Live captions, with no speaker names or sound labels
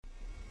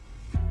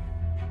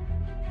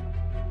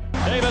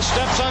Davis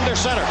steps under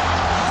center.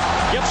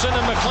 Gibson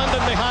and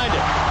McClendon behind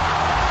him.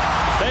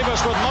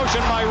 Davis with motion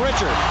by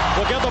Richard.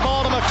 Will give the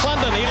ball to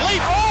McClendon. He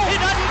leaps. Oh, he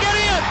doesn't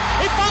get in.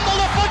 He fumbled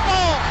the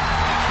football.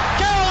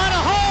 Carolina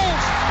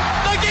holds.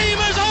 The game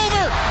is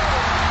over.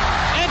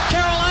 And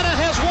Carolina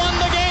has won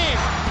the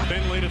game.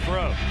 Finley to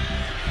throw.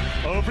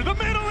 Over the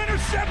middle,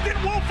 intercepted.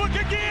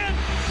 Woolfolk again.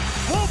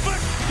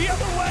 Woolfolk the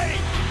other way.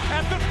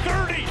 At the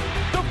 30,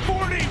 the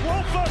 40.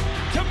 Woolfolk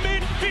to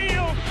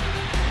midfield.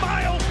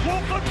 Miles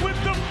Woolfolk with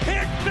the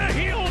pick. The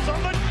heels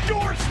on the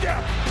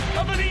doorstep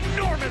of an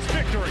enormous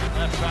victory.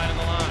 Left side of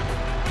the line.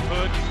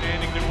 Hood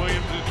standing to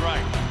Williams'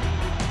 right.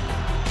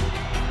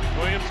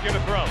 Williams gonna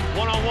throw.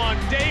 One-on-one.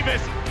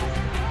 Davis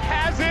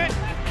has it.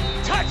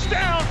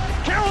 Touchdown.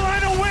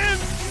 Carolina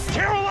wins.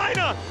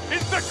 Carolina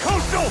is the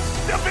Coastal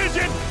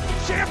Division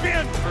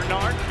champion.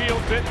 Bernard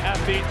fields it at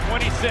the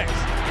 26.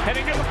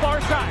 Heading to the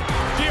far side.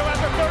 Gio at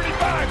the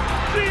 35.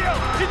 Gio,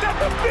 he's at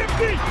the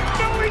 50.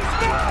 No, he's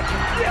not.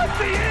 Yes,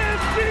 he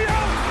is.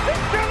 Gio is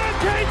gonna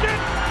take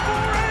it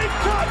for a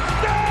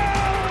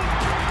touchdown.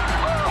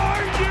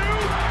 Are you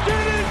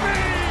kidding me?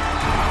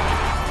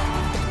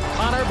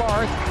 Connor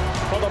Barth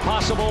for the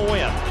possible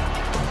win.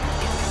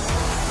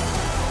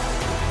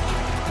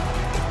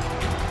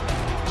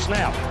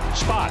 Snap,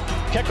 spot,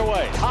 kick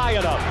away, high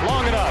enough,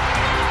 long enough.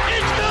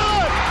 It's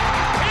good!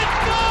 It's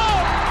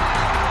good!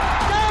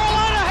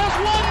 Carolina has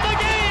won the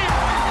game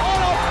on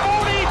a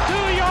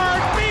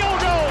 42-yard field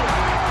goal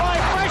by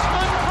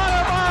freshman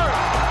Connor Barth.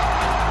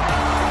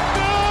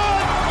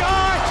 Good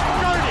gosh,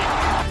 dirty!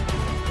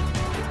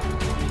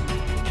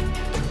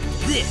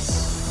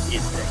 This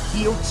is the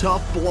Heel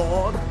Tough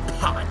Blog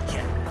Podcast.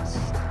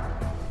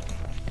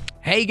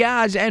 Hey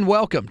guys, and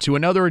welcome to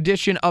another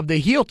edition of the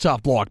Heel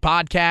Tough Blog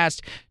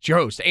Podcast. It's your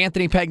host,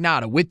 Anthony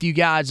Pagnotta, with you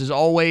guys as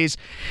always.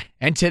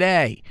 And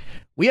today,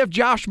 we have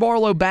Josh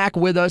Barlow back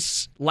with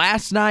us.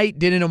 Last night,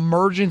 did an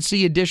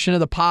emergency edition of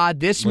the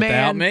pod. This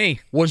Without man me.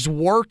 was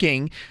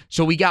working,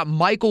 so we got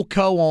Michael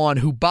Coe on,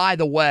 who, by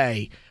the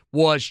way,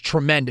 was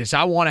tremendous.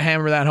 I want to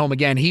hammer that home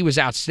again. He was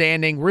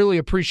outstanding. Really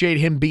appreciate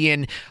him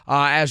being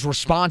as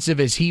responsive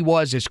as he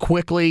was, as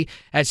quickly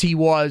as he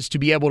was, to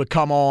be able to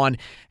come on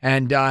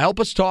and help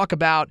us talk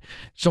about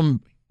some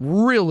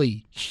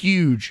really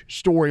huge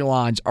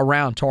storylines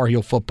around Tar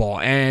Heel football.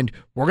 And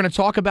we're going to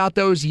talk about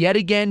those yet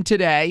again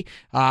today.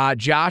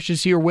 Josh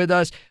is here with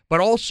us,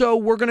 but also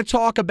we're going to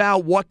talk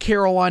about what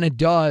Carolina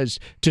does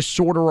to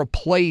sort of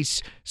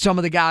replace some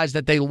of the guys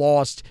that they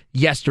lost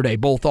yesterday,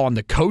 both on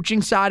the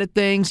coaching side of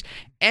things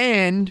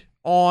and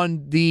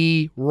on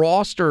the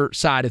roster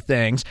side of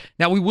things.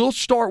 Now, we will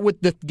start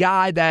with the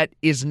guy that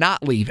is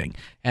not leaving,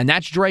 and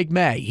that's Drake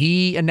Maye.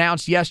 He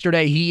announced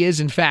yesterday he is,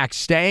 in fact,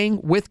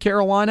 staying with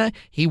Carolina.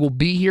 He will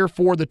be here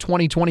for the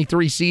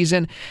 2023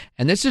 season,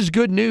 and this is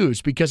good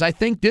news because I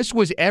think this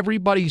was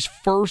everybody's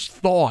first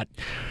thought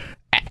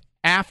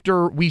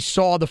after we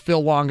saw the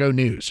Phil Longo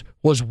news,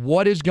 was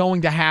what is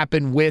going to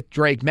happen with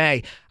Drake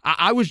Maye.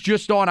 I was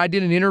just on, I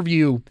did an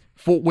interview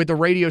with a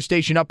radio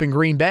station up in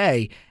Green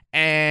Bay,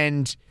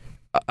 and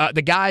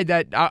the guy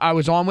that I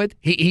was on with,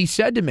 he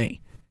said to me,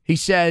 he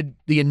said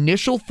the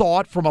initial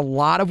thought from a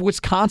lot of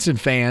Wisconsin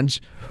fans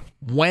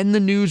when the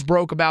news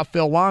broke about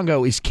Phil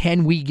Longo is,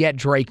 can we get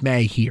Drake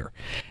Maye here?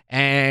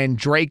 And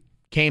Drake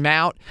came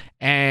out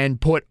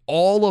and put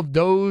all of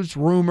those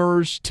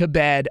rumors to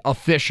bed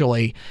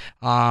officially,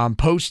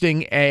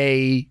 posting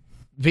a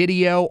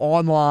video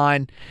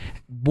online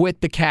with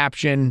the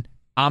caption,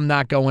 "I'm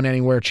not going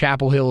anywhere.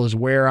 Chapel Hill is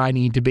where I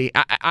need to be."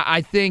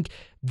 I think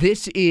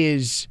this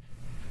is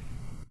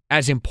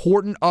as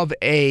important of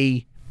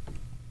a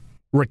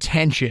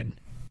retention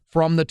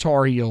from the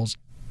Tar Heels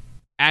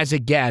as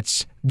it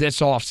gets this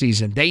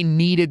offseason. They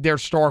needed their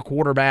star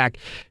quarterback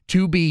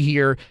to be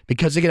here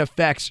because it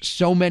affects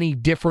so many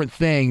different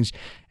things,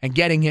 and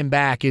getting him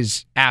back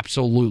is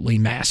absolutely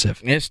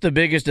massive. It's the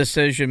biggest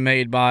decision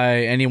made by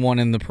anyone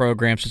in the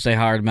program since they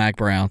hired Mack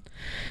Brown.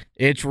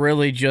 It's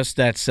really just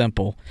that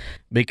simple,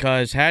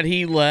 because had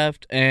he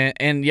left,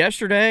 and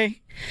yesterday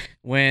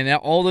when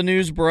all the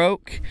news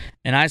broke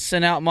and I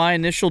sent out my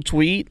initial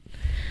tweet,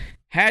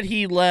 had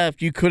he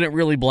left, you couldn't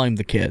really blame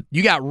the kid.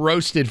 You got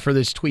roasted for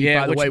this tweet,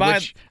 by the way,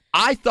 which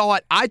I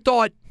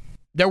thought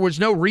there was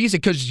no reason,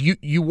 because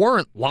you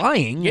weren't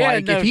lying. Yeah,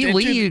 like, if he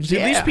leaves,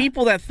 these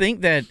people that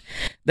think that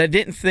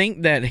didn't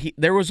think that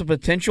there was a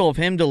potential of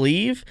him to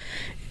leave,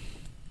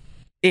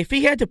 if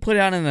he had to put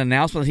out an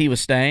announcement that he was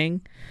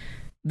staying,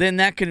 then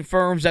that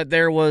confirms that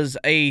there was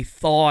a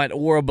thought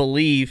or a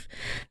belief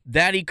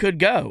that he could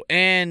go.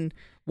 And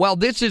well,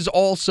 this is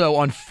also,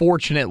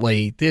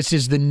 unfortunately, this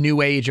is the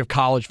new age of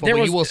college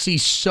football. You will see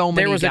so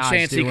many guys there was a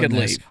chance he could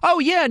leave. Oh,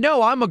 yeah,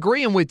 no, I'm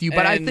agreeing with you.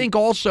 But I think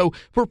also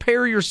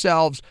prepare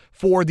yourselves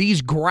for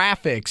these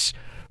graphics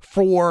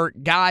for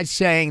guys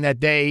saying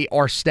that they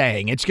are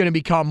staying. It's going to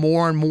become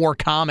more and more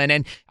common.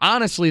 And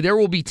honestly, there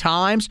will be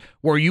times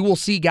where you will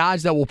see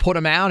guys that will put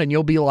them out and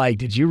you'll be like,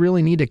 did you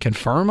really need to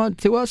confirm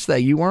to us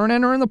that you weren't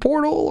entering the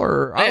portal?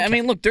 Or okay. I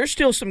mean, look, there's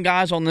still some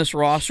guys on this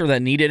roster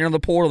that need to enter the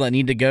portal, that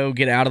need to go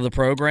get out of the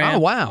program. Oh,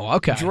 wow.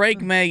 Okay.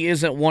 Drake May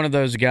isn't one of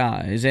those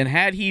guys. And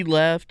had he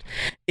left,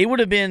 it'd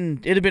have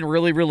been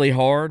really, really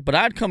hard. But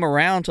I'd come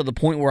around to the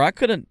point where I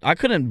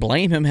couldn't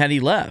blame him had he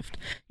left.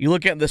 You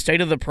look at the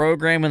state of the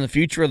program and the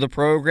future of the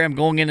program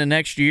going into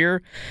next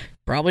year,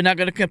 probably not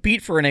going to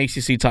compete for an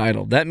ACC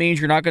title. That means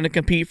you're not going to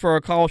compete for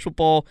a college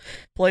football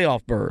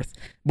playoff berth.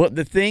 But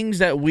the things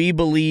that we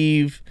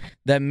believe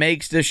that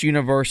makes this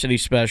university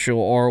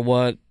special, are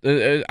what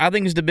I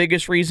think is the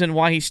biggest reason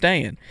why he's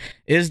staying,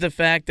 is the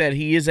fact that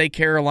he is a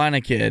Carolina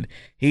kid.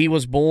 He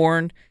was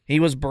born, he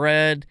was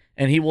bred,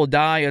 and he will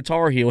die a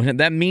Tar Heel. And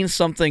that means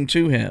something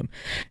to him.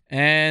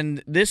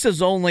 And this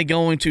is only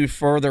going to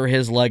further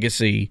his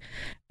legacy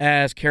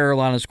as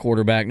Carolina's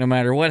quarterback, no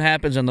matter what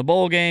happens in the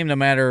bowl game, no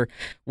matter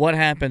what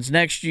happens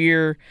next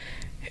year.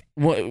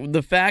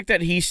 The fact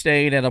that he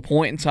stayed at a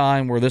point in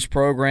time where this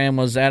program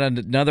was at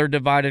another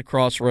divided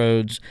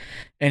crossroads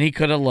and he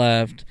could have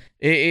left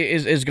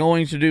is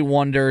going to do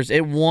wonders.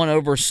 It won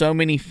over so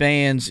many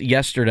fans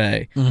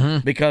yesterday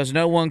because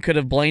no one could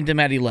have blamed him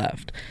had he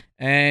left.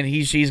 And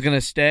he's going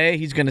to stay.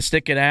 He's going to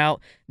stick it out,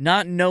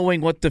 not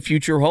knowing what the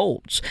future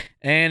holds.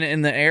 And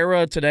in the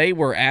era today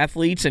where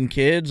athletes and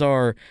kids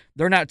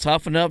they're not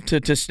tough enough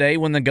to stay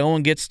when the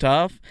going gets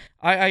tough,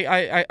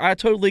 I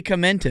totally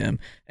commend him.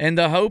 And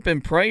the hope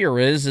and prayer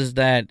is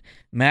that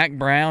Mack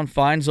Brown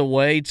finds a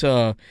way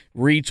to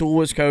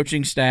retool his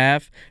coaching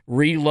staff,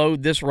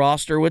 reload this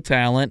roster with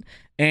talent,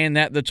 and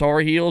that the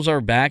Tar Heels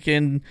are back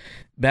in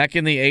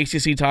the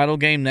ACC title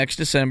game next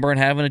December and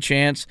having a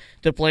chance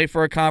to play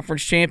for a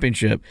conference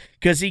championship,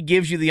 because he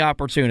gives you the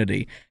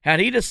opportunity. Had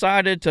he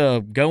decided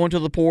to go into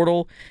the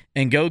portal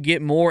and go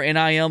get more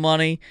NIL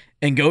money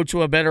and go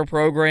to a better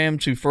program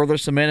to further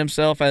cement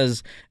himself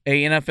as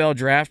a NFL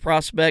draft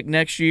prospect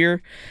next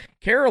year,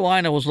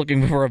 Carolina was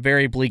looking for a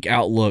very bleak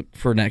outlook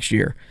for next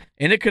year.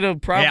 And it could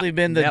have probably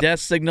been the death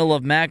signal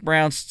of Mack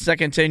Brown's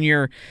second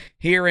tenure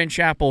here in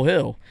Chapel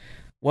Hill.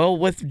 Well,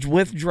 with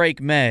Drake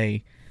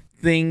May,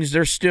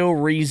 there's still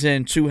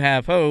reason to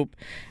have hope.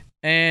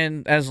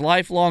 And as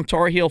lifelong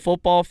Tar Heel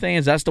football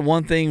fans, that's the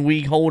one thing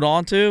we hold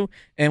on to,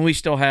 and we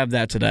still have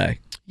that today.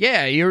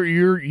 Yeah,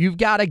 you've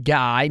got a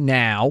guy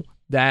now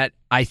that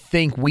I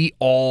think we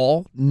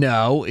all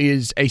know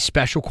is a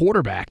special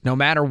quarterback. No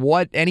matter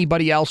what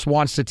anybody else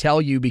wants to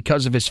tell you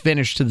because of his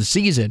finish to the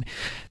season,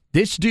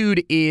 this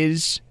dude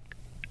is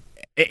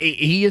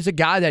a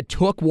guy that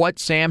took what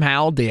Sam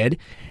Howell did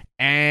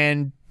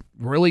and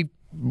really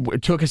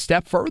took a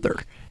step further.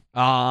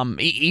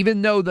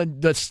 Even though the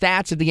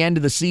stats at the end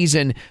of the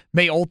season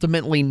may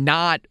ultimately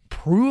not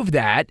prove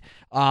that,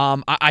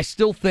 I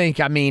still think,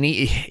 I mean,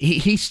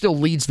 he still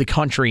leads the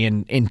country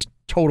in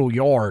total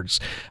yards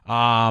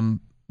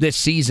this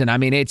season. I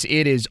mean, it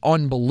is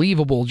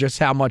unbelievable just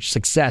how much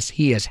success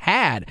he has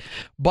had.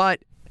 But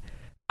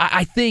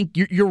I think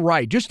you're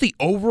right. Just the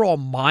overall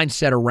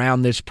mindset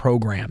around this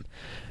program.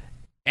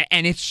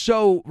 And it's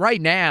so, right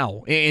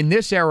now, in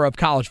this era of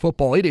college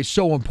football, it is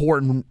so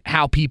important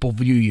how people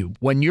view you.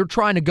 When you're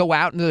trying to go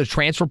out into the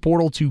transfer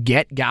portal to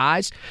get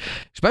guys,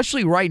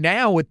 especially right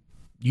now with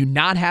you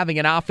not having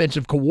an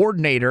offensive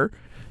coordinator,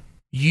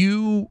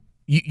 you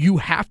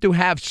have to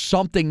have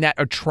something that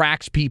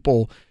attracts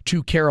people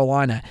to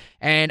Carolina.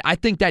 And I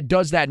think that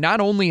does that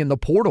not only in the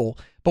portal,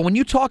 but when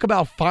you talk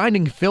about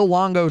finding Phil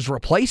Longo's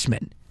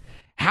replacement,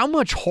 how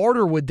much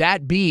harder would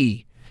that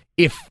be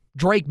if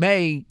Drake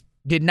May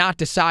did not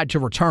decide to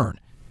return?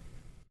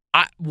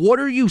 What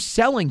are you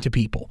selling to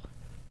people?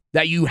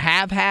 That you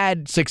have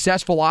had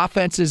successful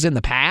offenses in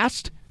the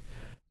past?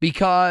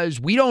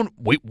 Because we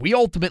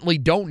ultimately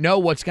don't know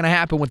what's going to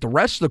happen with the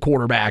rest of the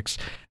quarterbacks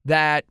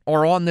that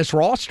are on this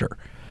roster.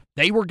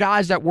 They were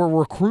guys that were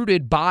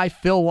recruited by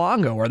Phil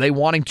Longo. Are they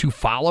wanting to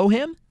follow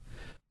him?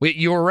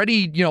 You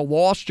already,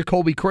 lost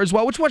Jacoby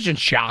Criswell, which wasn't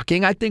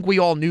shocking. I think we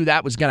all knew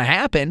that was going to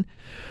happen.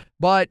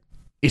 But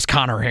is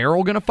Connor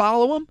Harrell going to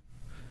follow him?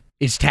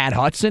 Is Tad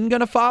Hudson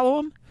going to follow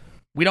him?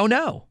 We don't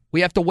know.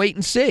 We have to wait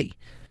and see.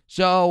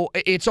 So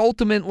it's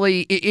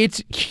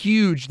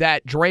huge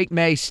that Drake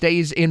May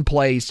stays in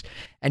place.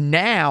 And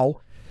now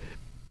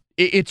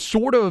it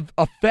sort of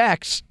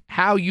affects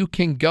how you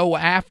can go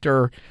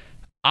after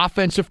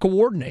offensive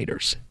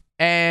coordinators.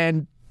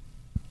 And,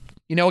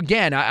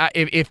 again,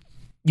 if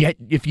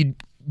you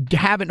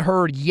haven't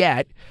heard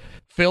yet,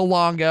 Phil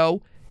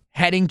Longo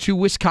heading to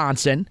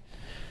Wisconsin,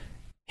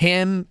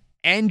 him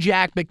and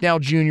Jack McNeil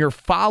Jr.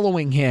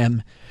 following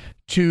him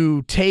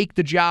to take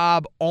the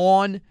job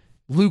on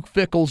Luke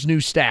Fickell's new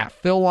staff.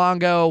 Phil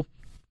Longo,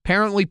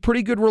 apparently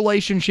pretty good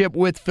relationship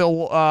with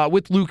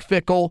Luke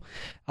Fickell.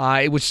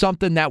 It was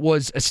something that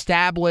was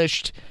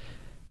established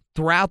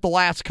throughout the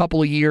last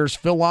couple of years.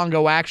 Phil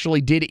Longo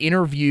actually did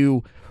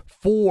interview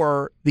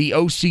for the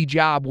OC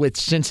job with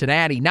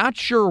Cincinnati. Not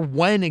sure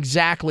when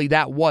exactly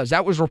that was.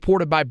 That was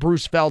reported by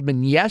Bruce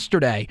Feldman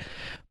yesterday.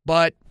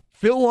 But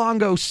Phil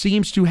Longo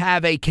seems to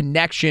have a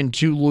connection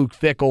to Luke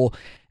Fickell,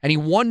 and you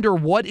wonder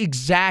what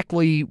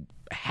exactly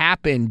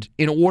happened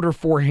in order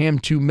for him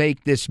to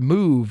make this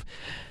move.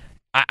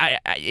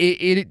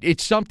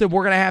 It's something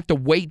we're going to have to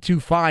wait to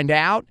find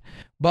out,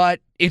 but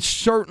it's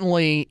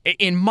certainly,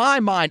 in my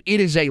mind, it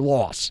is a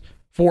loss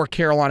for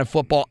Carolina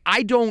football.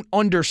 I don't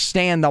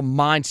understand the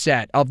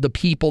mindset of the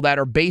people that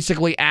are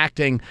basically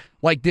acting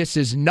like this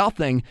is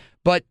nothing,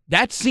 but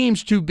that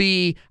seems to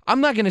be,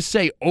 I'm not going to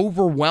say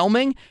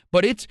overwhelming,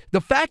 but it's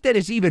the fact that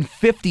it's even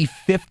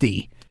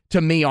 50-50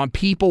 to me on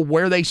people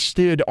where they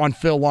stood on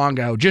Phil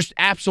Longo just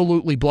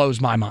absolutely blows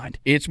my mind.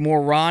 It's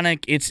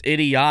moronic. It's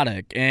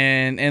idiotic.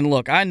 And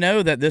look, I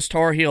know that this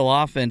Tar Heel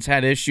offense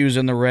had issues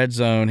in the red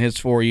zone his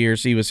 4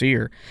 years he was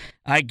here.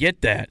 I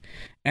get that.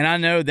 And I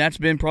know that's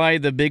been probably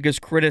the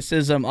biggest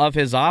criticism of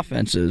his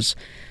offenses.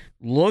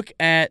 Look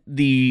at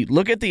the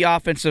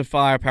offensive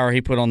firepower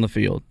he put on the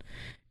field.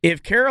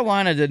 If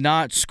Carolina did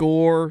not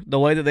score the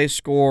way that they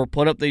score,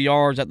 put up the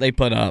yards that they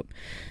put up,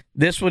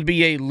 this would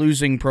be a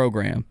losing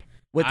program.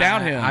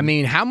 Without him. I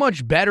mean, how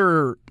much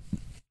better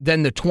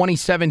than the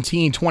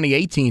 2017,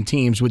 2018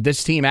 teams would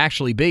this team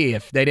actually be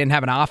if they didn't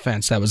have an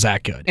offense that was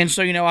that good? And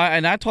so,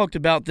 I talked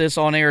about this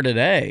on air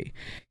today.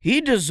 He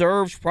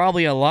deserves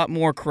probably a lot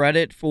more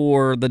credit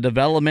for the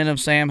development of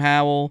Sam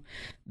Howell,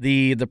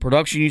 the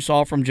production you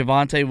saw from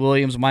Javonte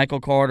Williams, Michael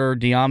Carter,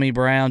 De'Ami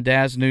Brown,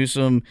 Daz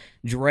Newsome,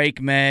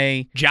 Drake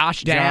May,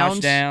 Josh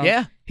Downs.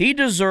 Yeah. He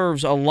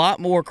deserves a lot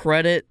more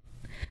credit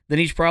than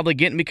he's probably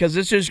getting, because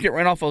this just get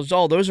right off of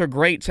Zoll. Those are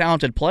great,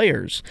 talented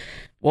players.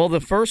 Well, the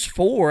first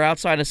four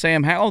outside of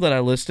Sam Howell that I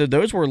listed,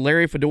 those were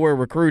Larry Fedora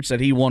recruits that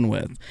he won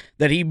with.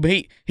 That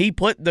he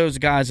put those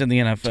guys in the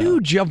NFL.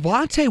 Dude,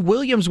 Javonte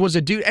Williams was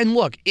a dude. And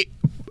look,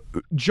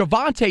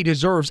 Javonte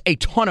deserves a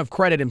ton of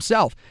credit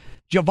himself.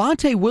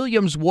 Javonte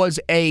Williams was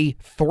a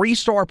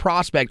 3-star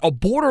prospect, a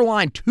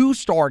borderline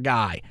 2-star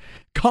guy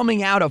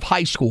coming out of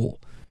high school.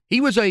 He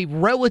was a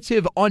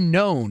relative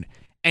unknown,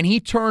 and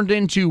he turned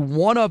into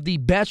one of the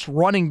best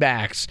running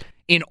backs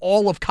in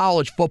all of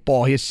college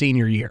football his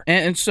senior year.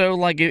 And so,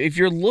 like, if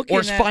you're looking or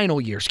his final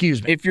year,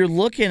 excuse me. If you're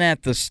looking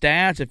at the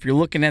stats, if you're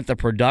looking at the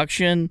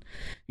production,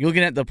 you're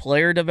looking at the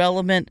player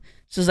development,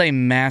 this is a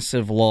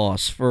massive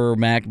loss for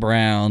Mack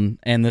Brown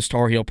and this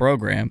Tar Heel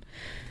program.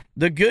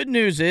 The good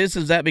news is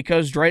that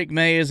because Drake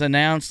May has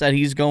announced that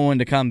he's going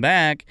to come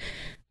back,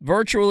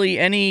 virtually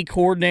any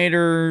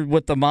coordinator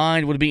with the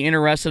mind would be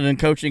interested in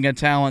coaching a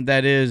talent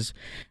that is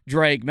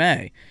Drake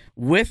May.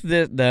 With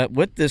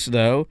this,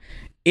 though,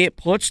 it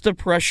puts the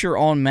pressure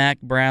on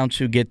Mack Brown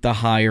to get the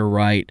hire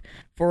right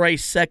for a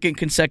second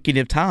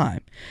consecutive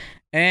time.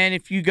 And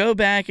if you go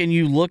back and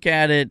you look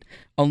at it,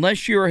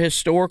 unless you're a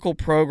historical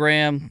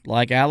program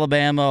like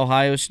Alabama,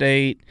 Ohio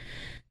State,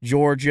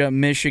 Georgia,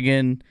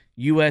 Michigan,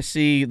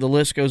 USC, the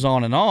list goes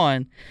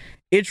on,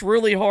 it's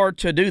really hard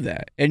to do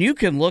that. And you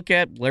can look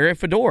at Larry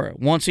Fedora.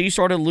 Once he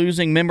started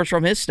losing members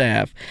from his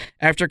staff,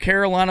 after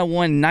Carolina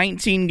won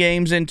 19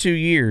 games in 2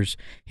 years,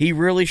 he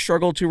really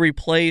struggled to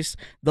replace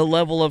the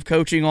level of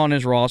coaching on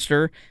his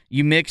roster.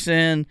 You mix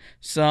in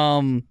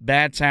some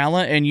bad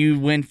talent, and you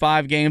win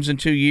 5 games in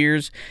 2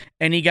 years,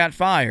 and he got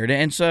fired.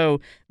 And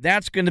so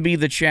that's going to be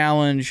the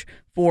challenge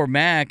for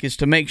Mack, is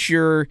to make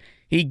sure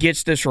he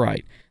gets this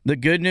right. The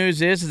good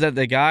news is that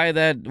the guy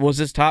that was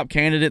his top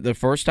candidate the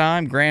first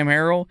time, Graham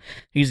Harrell,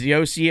 he's the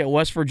OC at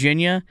West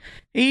Virginia.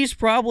 He's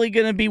probably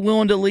going to be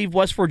willing to leave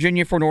West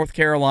Virginia for North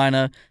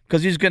Carolina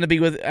because he's going to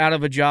be out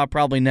of a job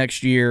probably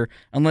next year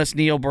unless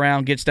Neil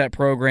Brown gets that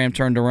program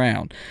turned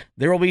around.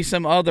 There will be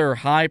some other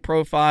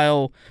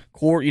high-profile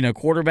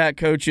quarterback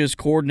coaches,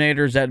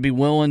 coordinators that would be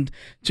willing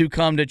to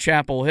come to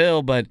Chapel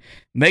Hill, but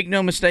make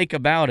no mistake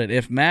about it,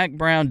 if Mack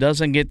Brown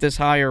doesn't get this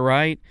hire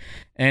right,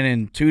 and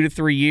in 2 to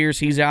 3 years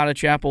he's out of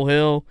Chapel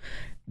Hill,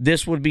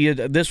 this would be a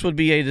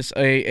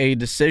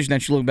decision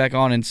that you look back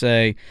on and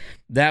say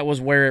that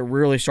was where it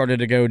really started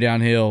to go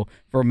downhill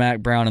for Mack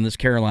Brown and this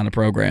Carolina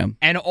program.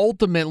 And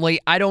ultimately,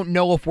 I don't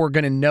know if we're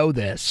going to know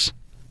this,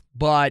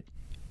 but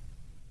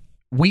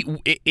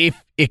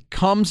if it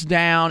comes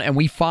down and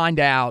we find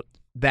out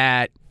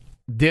that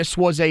this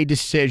was a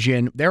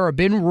decision, there have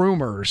been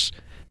rumors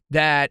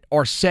that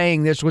are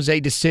saying this was a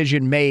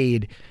decision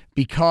made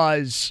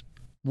because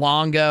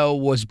Longo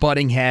was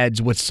butting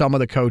heads with some of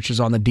the coaches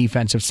on the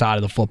defensive side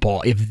of the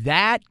football. If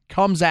that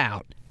comes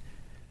out,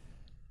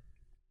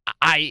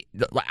 I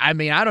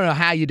mean, I don't know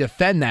how you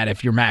defend that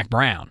if you're Mack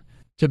Brown,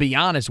 to be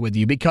honest with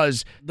you,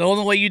 because the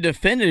only way you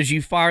defend it is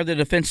you fire the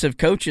defensive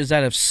coaches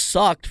that have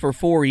sucked for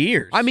 4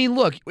 years. I mean,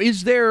 look,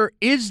 is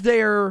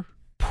there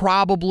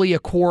probably a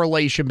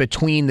correlation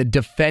between the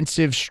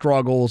defensive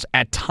struggles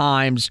at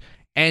times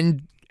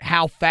and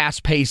how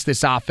fast-paced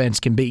this offense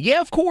can be?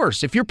 Yeah, of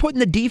course. If you're putting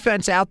the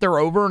defense out there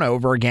over and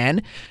over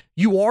again,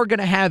 you are going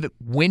to have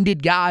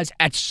winded guys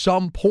at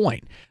some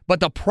point. But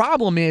the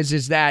problem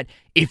is that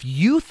if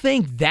you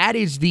think that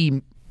is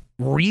the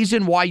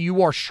reason why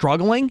you are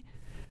struggling,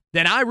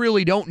 then I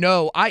really don't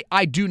know.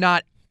 I do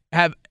not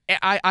have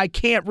I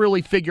can't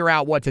really figure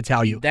out what to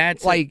tell you.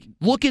 That's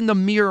look in the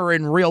mirror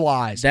and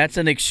realize. That's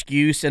an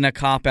excuse and a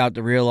cop-out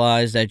to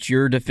realize that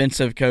your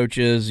defensive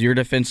coaches, your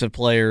defensive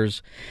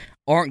players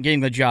aren't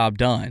getting the job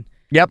done.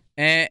 Yep.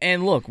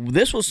 And look,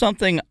 this was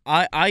something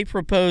I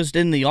proposed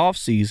in the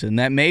offseason,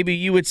 that maybe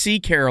you would see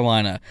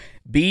Carolina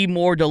be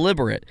more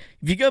deliberate.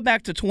 If you go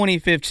back to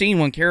 2015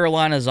 when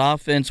Carolina's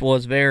offense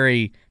was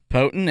very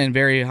potent and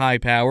very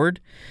high-powered,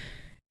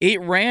 it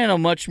ran a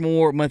much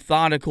more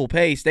methodical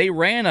pace. They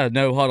ran a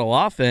no-huddle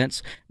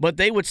offense, but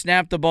they would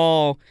snap the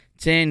ball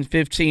 10,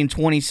 15,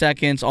 20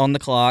 seconds on the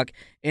clock,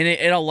 and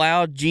it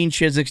allowed Gene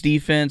Chizik's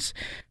defense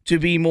to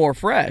be more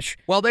fresh.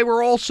 Well, they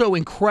were also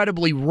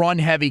incredibly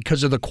run-heavy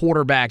because of the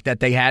quarterback that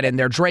they had in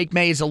there. Drake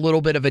May is a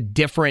little bit of a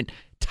different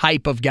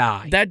type of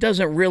guy. That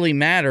doesn't really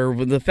matter.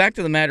 The fact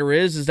of the matter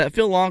is that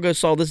Phil Longo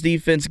saw this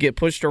defense get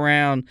pushed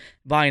around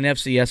by an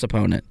FCS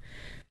opponent.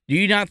 Do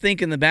you not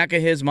think in the back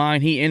of his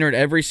mind he entered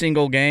every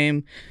single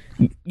game?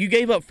 You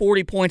gave up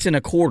 40 points in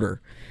a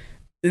quarter.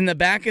 In the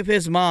back of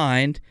his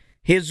mind,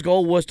 his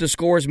goal was to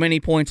score as many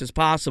points as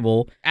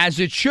possible. As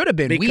it should have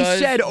been. We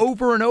said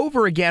over and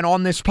over again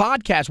on this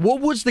podcast, what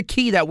was the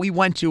key that we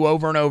went to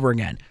over and over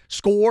again?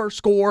 Score,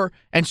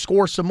 and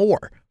score some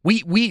more.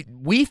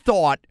 We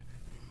thought,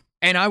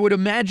 and I would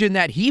imagine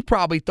that he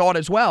probably thought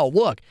as well,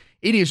 look,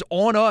 it is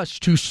on us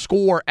to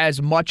score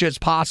as much as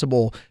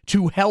possible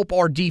to help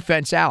our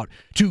defense out,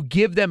 to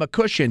give them a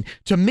cushion.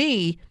 To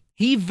me,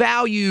 he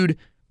valued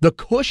the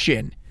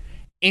cushion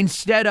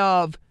instead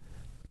of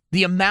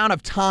the amount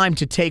of time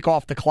to take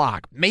off the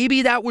clock.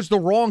 Maybe that was the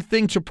wrong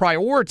thing to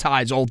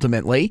prioritize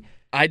ultimately.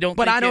 I don't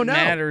think it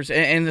matters.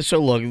 And so,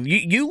 look,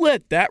 you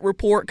let that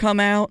report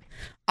come out,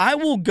 I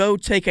will go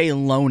take a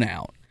loan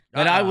out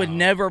that I would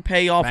never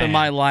pay off in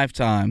my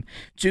lifetime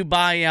to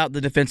buy out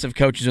the defensive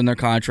coaches in their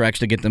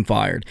contracts to get them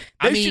fired.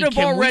 They should have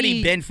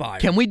already been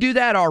fired. Can we do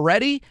that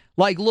already?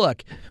 Like,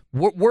 look,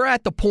 we're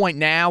at the point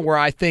now where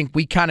I think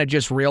we kind of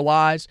just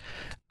realize,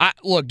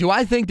 do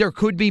I think there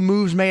could be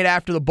moves made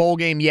after the bowl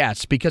game?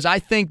 Yes, because I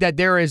think that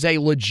there is a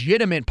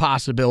legitimate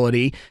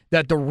possibility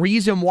that the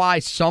reason why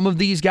some of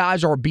these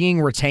guys are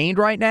being retained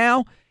right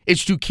now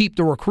is to keep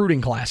the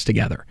recruiting class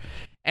together.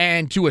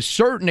 And to a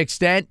certain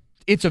extent,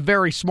 it's a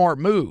very smart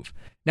move.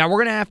 Now, we're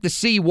going to have to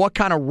see what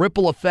kind of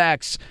ripple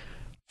effects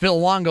Phil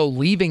Longo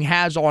leaving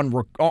has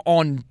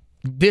on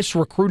this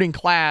recruiting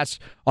class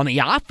on the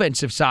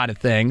offensive side of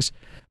things.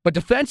 But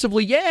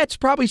defensively, yeah, it's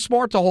probably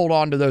smart to hold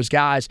on to those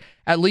guys,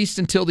 at least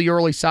until the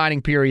early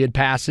signing period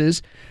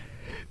passes,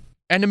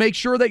 and to make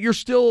sure that you're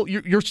still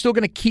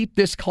going to keep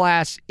this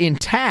class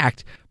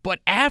intact. But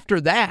after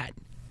that,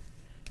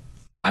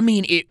 I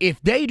mean,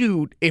 if they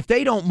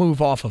don't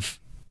move off of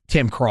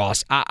Tim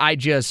Cross,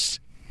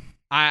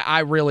 I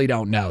really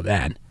don't know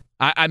then.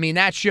 I mean,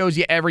 that shows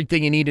you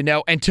everything you need to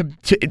know. And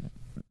to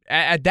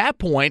at that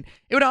point,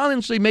 it would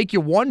honestly make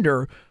you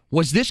wonder,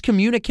 was this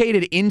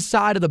communicated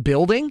inside of the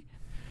building?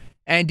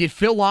 And did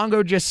Phil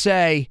Longo just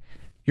say,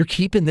 you're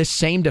keeping this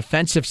same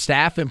defensive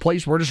staff in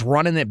place, we're just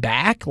running it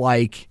back?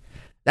 Like,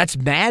 that's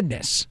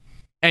madness.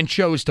 And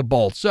chose to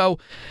bolt. So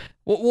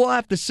we'll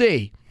have to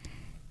see.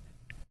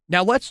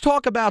 Now let's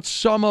talk about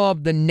some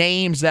of the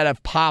names that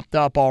have popped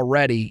up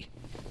already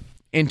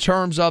in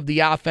terms of the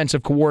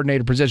offensive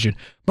coordinator position.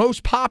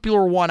 Most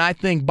popular one, I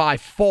think, by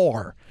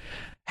far,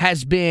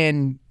 has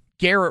been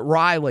Garrett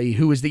Riley,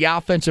 who is the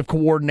offensive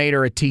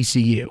coordinator at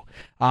TCU.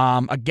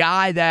 A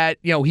guy that,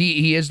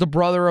 he is the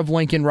brother of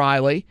Lincoln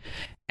Riley,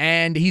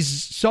 and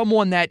he's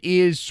someone that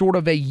is sort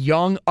of a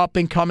young,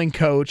 up-and-coming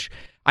coach.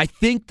 I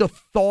think the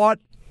thought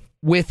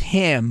with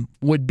him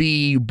would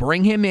be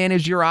bring him in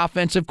as your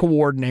offensive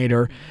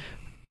coordinator,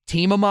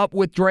 team him up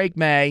with Drake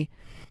May,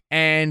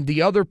 and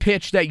the other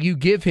pitch that you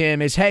give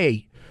him is,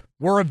 hey,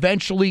 we're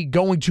eventually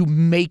going to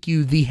make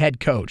you the head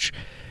coach.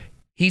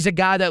 He's a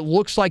guy that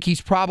looks like he's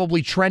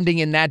probably trending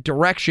in that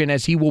direction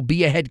as he will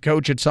be a head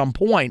coach at some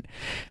point.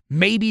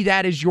 Maybe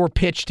that is your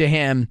pitch to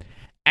him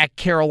at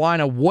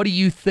Carolina. What do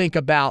you think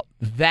about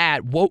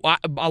that?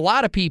 A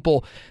lot of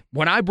people,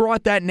 when I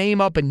brought that name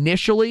up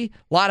initially,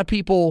 a lot of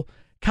people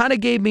kind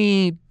of gave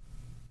me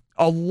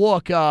a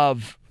look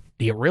of,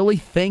 do you really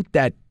think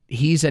that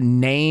he's a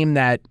name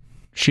that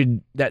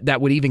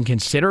would even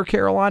consider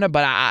Carolina?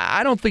 But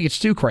I don't think it's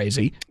too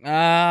crazy.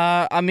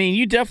 I mean,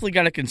 you definitely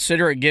got to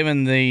consider it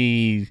given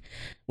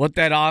what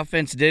that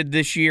offense did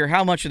this year.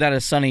 How much of that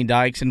is Sonny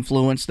Dykes'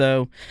 influence,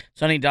 though?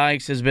 Sonny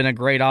Dykes has been a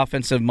great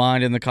offensive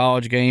mind in the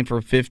college game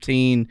for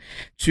 15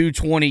 to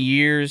 20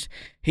 years.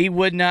 He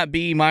would not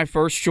be my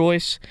first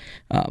choice.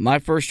 My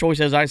first choice,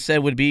 as I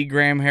said, would be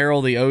Graham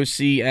Harrell, the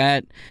OC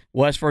at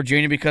West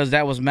Virginia, because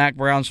that was Mack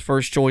Brown's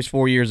first choice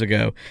 4 years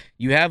ago.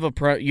 You have a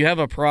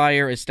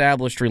prior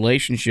established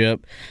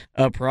relationship,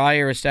 a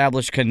prior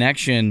established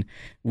connection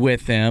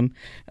with him.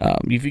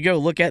 If you go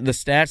look at the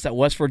stats that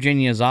West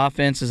Virginia's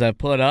offenses have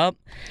put up,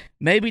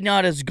 maybe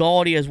not as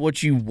gaudy as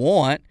what you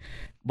want,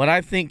 But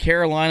I think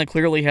Carolina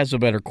clearly has a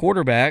better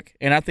quarterback,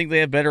 and I think they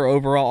have better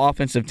overall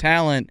offensive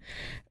talent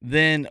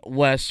than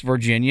West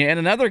Virginia. And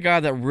another guy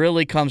that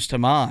really comes to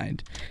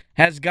mind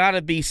has got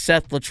to be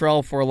Seth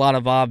Littrell for a lot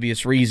of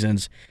obvious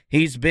reasons.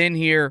 He's been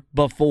here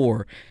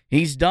before.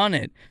 He's done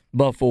it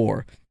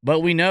before. But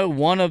we know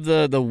one of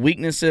the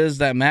weaknesses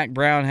that Mack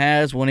Brown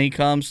has when he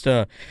comes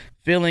to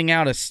filling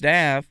out a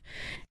staff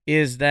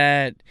is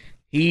that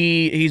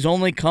he's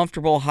only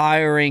comfortable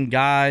hiring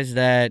guys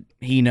that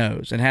he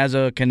knows and has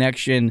a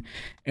connection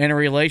and a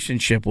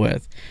relationship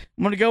with.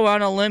 I'm going to go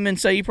out on a limb and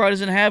say he probably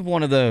doesn't have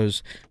one of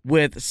those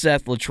with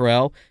Seth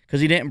Littrell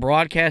because he didn't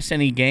broadcast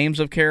any games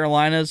of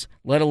Carolina's,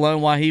 let alone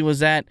while he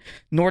was at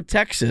North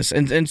Texas.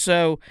 And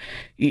so,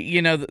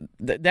 you know,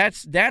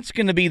 that's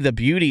going to be the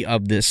beauty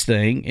of this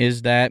thing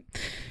is that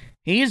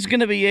he's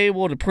going to be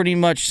able to pretty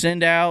much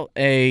send out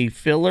a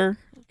filler,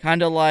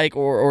 kind of like,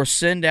 or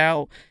send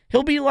out.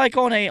 He'll be like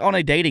on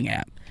a dating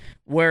app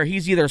where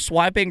he's either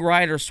swiping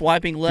right or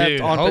swiping left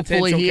on potential candidates.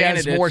 Hopefully he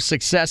has more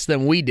success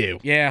than we do.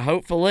 Yeah,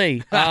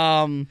 hopefully.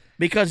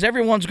 Because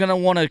everyone's going to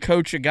want to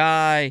coach a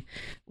guy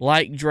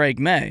like Drake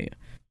May.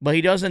 But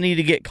he doesn't need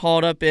to get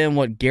caught up in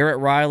what Garrett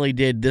Riley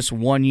did this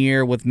 1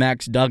 year with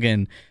Max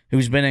Duggan,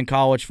 who's been in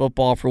college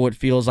football for what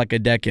feels like a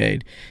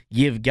decade.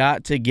 You've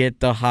got to get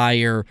the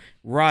hire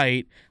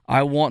right.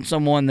 I want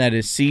someone that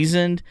is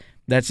seasoned,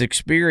 that's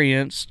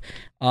experienced,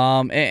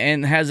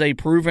 and has a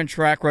proven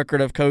track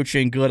record of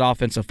coaching good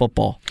offensive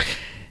football.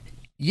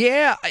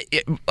 Yeah,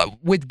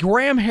 with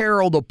Graham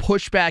Harrell, the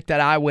pushback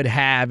that I would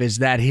have is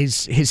that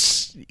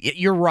his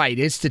you're right,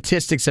 his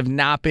statistics have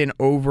not been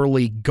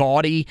overly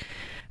gaudy.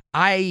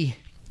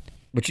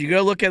 But you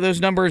go look at those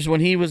numbers when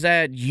he was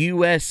at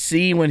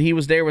USC, when he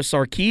was there with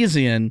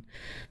Sarkisian,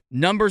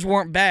 numbers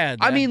weren't bad.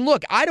 I mean,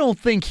 look, I don't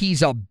think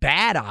he's a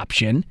bad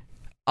option.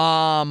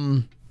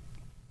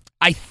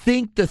 I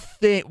think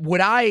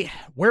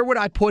where would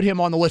I put him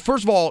on the list?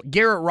 First of all,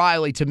 Garrett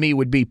Riley to me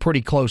would be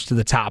pretty close to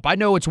the top. I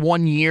know it's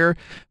 1 year,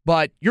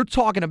 but you're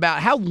talking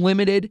about how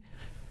limited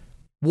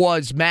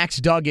was Max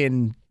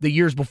Duggan the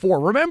years before.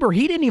 Remember,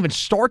 he didn't even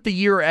start the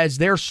year as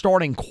their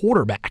starting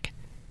quarterback.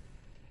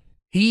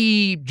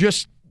 He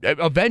just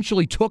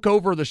eventually took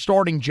over the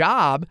starting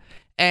job,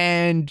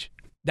 and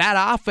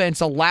that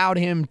offense allowed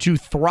him to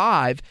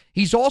thrive.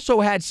 He's also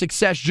had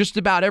success just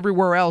about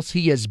everywhere else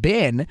he has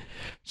been.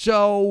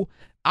 So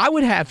I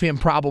would have him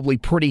probably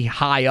pretty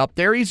high up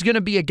there. He's going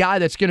to be a guy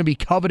that's going to be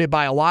coveted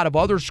by a lot of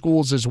other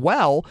schools as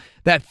well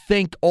that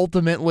think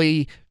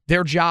ultimately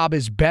their job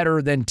is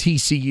better than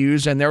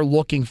TCU's and they're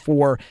looking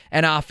for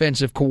an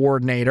offensive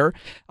coordinator.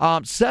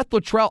 Seth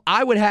Littrell,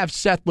 I would have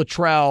Seth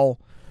Littrell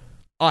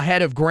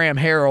ahead of Graham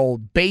Harrell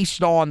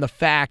based on the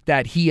fact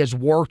that he has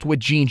worked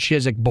with Gene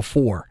Chizik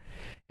before.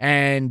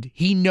 And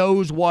he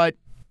knows what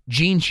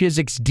Gene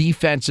Chizik's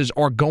defenses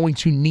are going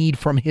to need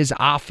from his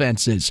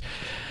offenses.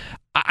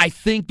 I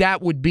think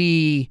that would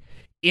be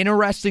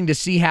interesting to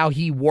see how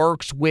he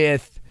works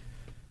with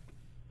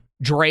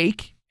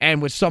Drake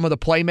and with some of the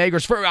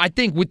playmakers. I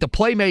think with the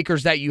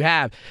playmakers that you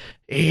have,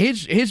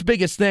 his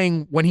biggest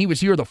thing when he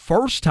was here the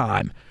first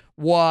time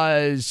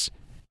was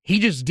he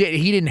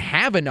didn't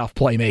have enough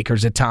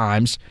playmakers at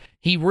times.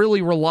 He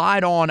really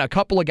relied on a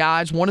couple of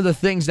guys. One of the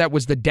things that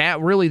was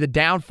really the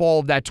downfall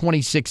of that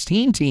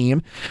 2016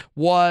 team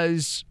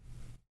was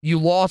you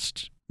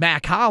lost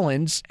Mac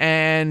Hollins,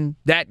 and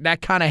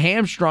that kind of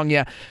hamstrung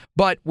you.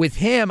 But with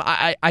him,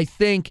 I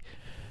think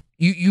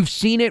you've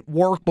seen it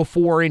work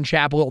before in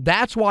Chapel Hill.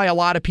 That's why a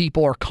lot of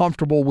people are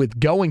comfortable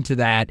with going to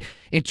that.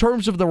 In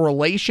terms of the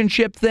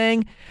relationship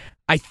thing,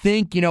 I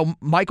think,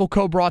 Michael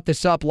Coe brought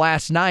this up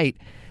last night.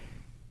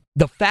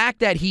 The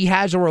fact that he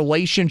has a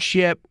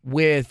relationship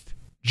with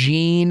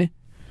Gene,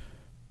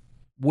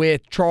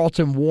 with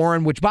Charlton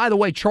Warren, which, by the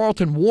way,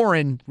 Charlton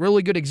Warren,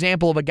 really good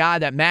example of a guy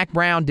that Mack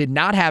Brown did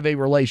not have a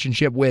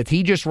relationship with.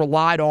 He just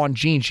relied on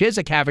Gene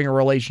Chizik having a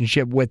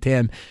relationship with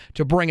him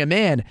to bring him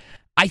in.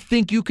 I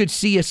think you could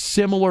see a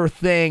similar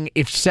thing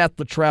if Seth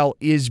Littrell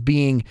is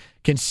being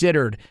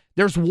considered.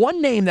 There's one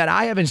name that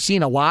I haven't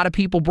seen a lot of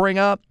people bring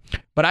up,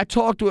 but I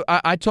talked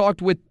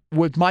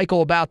with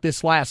Michael about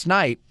this last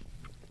night.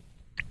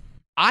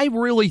 I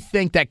really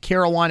think that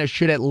Carolina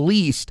should at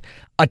least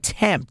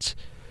attempt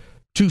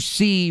to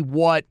see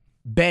what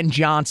Ben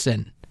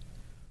Johnson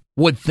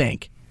would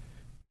think.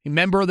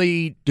 Remember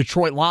the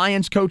Detroit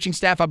Lions coaching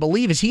staff? I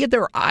believe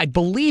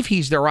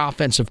he's their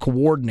offensive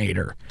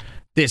coordinator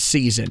this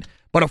season.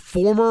 But a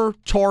former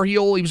Tar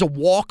Heel, he was a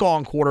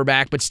walk-on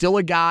quarterback, but still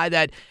a guy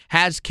that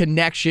has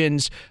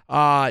connections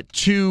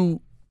to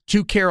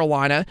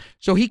Carolina.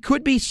 So he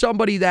could be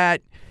somebody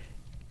that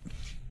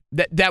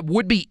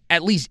would be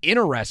at least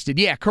interested.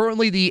 Yeah,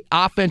 currently the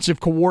offensive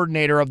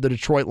coordinator of the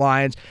Detroit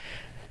Lions.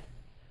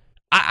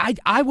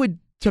 I would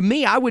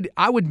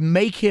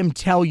make him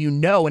tell you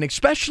no, and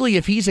especially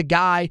if he's a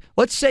guy,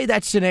 let's say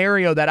that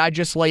scenario that I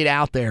just laid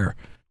out there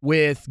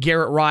with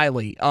Garrett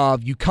Riley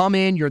of you come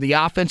in, you're the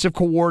offensive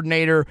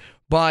coordinator,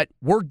 but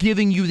we're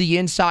giving you the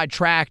inside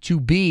track to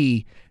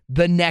be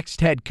the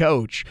next head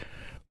coach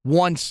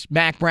once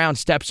Mack Brown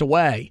steps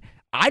away.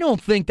 I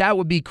don't think that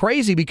would be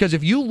crazy because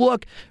if you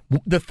look,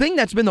 the thing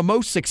that's been the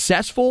most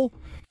successful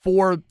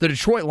for the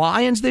Detroit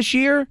Lions this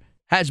year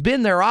has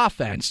been their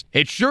offense.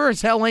 It sure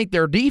as hell ain't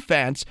their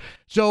defense.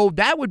 So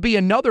that would be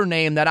another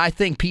name that I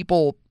think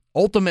people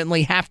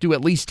ultimately have to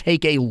at least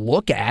take a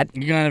look at.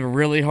 You're going to have a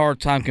really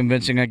hard time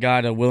convincing a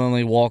guy to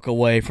willingly walk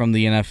away from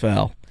the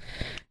NFL.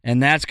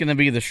 And that's going to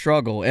be the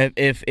struggle.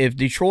 If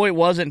Detroit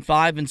wasn't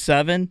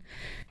 5-7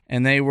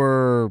 and they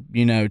were,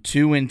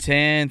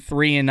 2-10,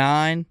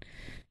 3-9,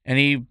 and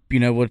he,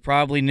 would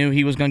probably knew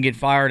he was going to get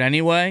fired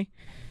anyway,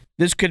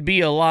 this could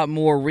be a lot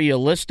more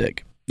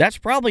realistic. That's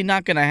probably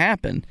not going to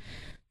happen.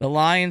 The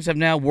Lions have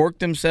now worked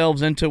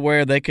themselves into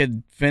where they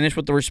could finish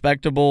with a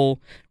respectable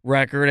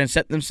record and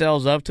set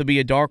themselves up to be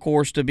a dark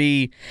horse to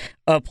be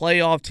a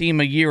playoff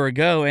team a year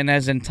ago. And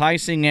as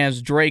enticing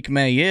as Drake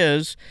May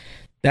is,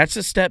 that's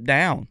a step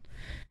down.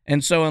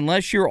 And so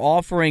unless you're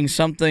offering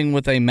something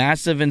with a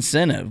massive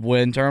incentive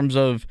in terms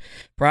of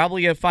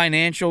probably a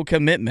financial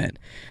commitment,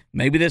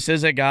 maybe this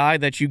is a guy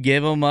that you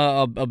give him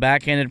a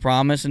backhanded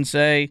promise and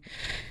say,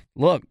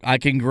 look, I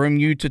can groom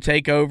you to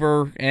take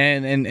over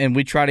and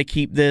we try to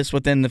keep this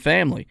within the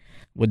family.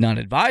 Would not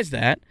advise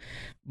that.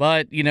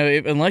 But,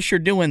 unless you're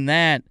doing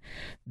that,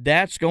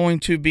 that's going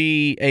to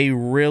be a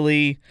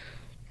really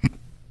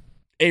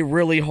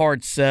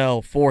hard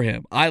sell for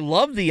him. I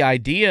love the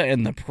idea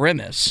and the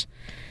premise,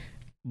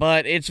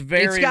 but it's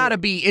got to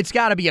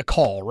be a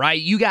call,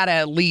 right? You got to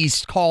at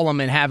least call him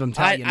and have him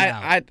tell you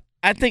now.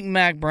 I think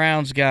Mack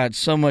Brown's got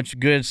so much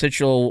good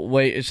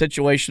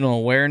situational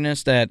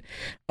awareness that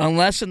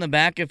unless in the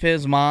back of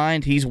his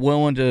mind he's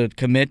willing to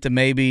commit to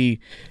maybe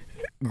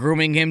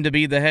grooming him to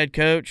be the head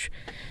coach,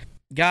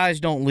 guys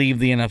don't leave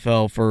the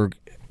NFL for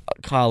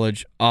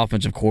college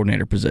offensive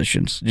coordinator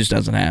positions. It just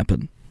doesn't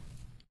happen.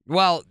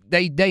 Well,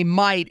 they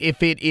might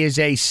if it is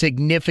a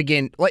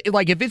significant –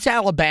 like if it's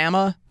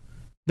Alabama,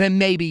 then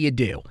maybe you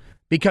do.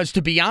 Because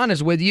to be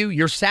honest with you,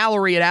 your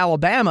salary at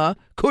Alabama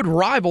could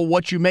rival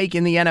what you make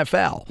in the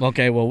NFL.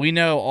 Okay, well, we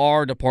know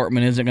our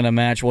department isn't going to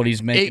match what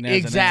he's making as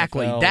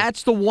exactly. an NFL.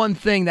 That's the one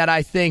thing that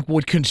I think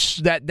would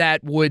that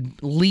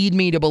would lead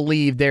me to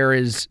believe there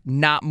is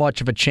not much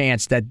of a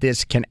chance that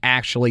this can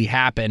actually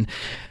happen.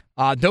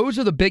 Those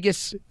are the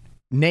biggest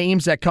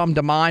names that come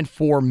to mind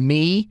for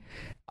me.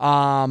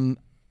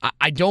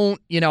 I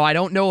don't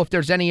know if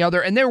there's any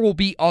other, and there will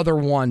be other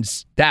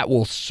ones that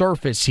will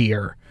surface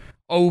here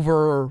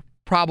over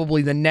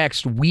probably the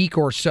next week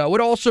or so.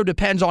 It also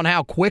depends on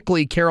how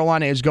quickly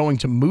Carolina is going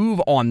to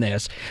move on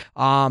this.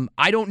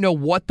 I don't know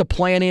what the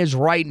plan is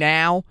right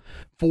now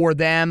for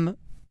them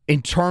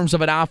in terms of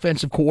an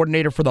offensive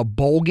coordinator for the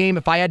bowl game.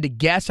 If I had to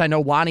guess, I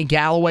know Lonnie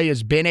Galloway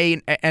has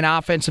been an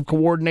offensive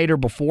coordinator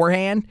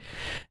beforehand,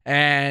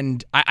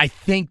 and I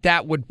think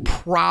that would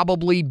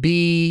probably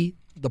be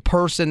the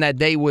person that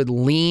they would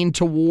lean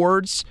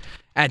towards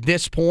at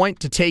this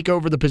point to take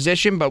over the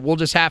position, but we'll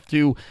just have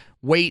to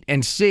wait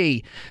and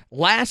see.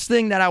 Last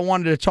thing that I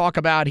wanted to talk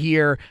about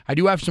here, I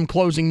do have some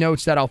closing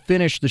notes that I'll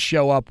finish the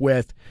show up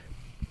with,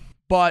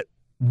 but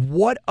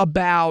what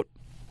about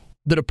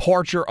the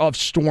departure of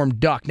Storm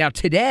Duck? Now,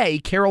 today,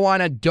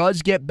 Carolina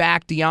does get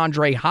back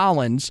DeAndre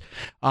Hollins.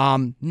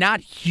 Not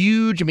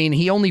huge. I mean,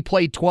 he only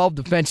played 12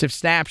 defensive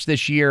snaps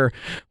this year,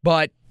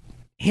 but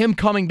him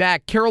coming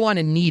back,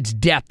 Carolina needs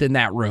depth in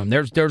that room.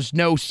 There's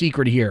no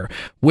secret here.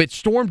 With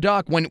Storm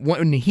Duck,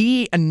 when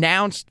he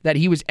announced that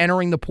he was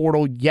entering the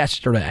portal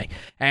yesterday,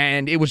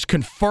 and it was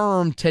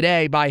confirmed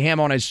today by him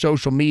on his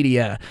social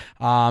media,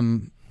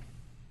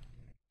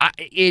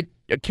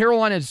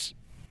 Carolina's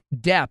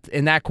depth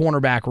in that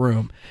cornerback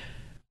room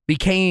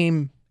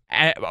became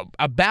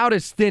about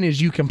as thin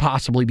as you can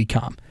possibly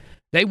become.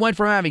 They went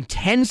from having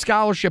 10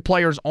 scholarship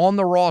players on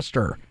the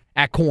roster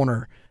at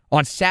corner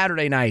on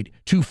Saturday night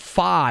to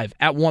 5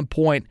 at one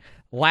point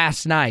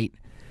last night.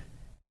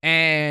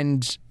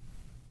 And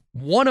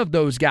one of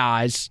those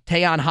guys,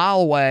 Tayon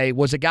Holloway,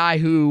 was a guy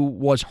who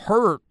was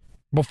hurt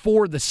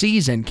before the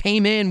season,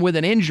 came in with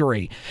an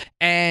injury,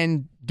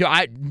 and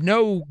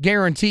no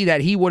guarantee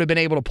that he would have been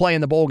able to play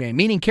in the bowl game,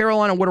 meaning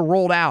Carolina would have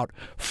rolled out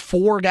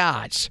 4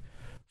 guys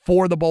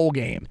for the bowl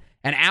game.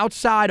 And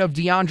outside of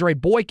DeAndre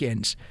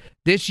Boykins,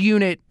 this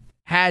unit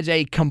has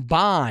a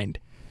combined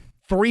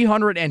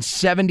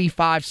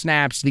 375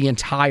 snaps the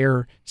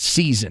entire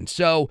season.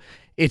 So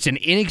it's an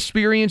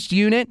inexperienced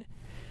unit.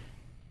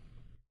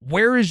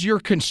 Where is your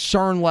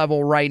concern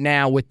level right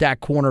now with that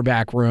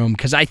cornerback room?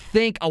 Because I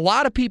think a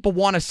lot of people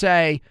want to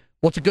say,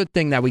 well, it's a good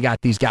thing that we got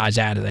these guys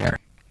out of there.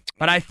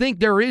 But I think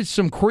there is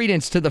some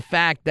credence to the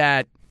fact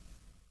that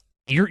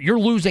you're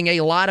losing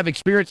a lot of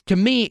experience. To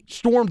me,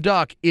 Storm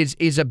Duck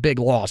is a big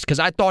loss because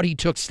I thought he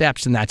took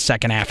steps in that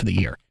second half of the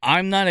year.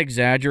 I'm not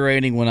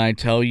exaggerating when I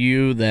tell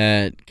you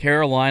that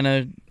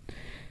Carolina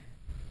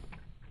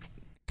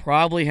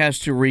probably has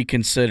to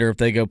reconsider if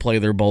they go play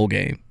their bowl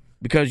game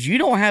because you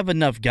don't have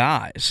enough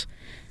guys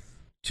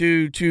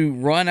to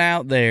run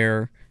out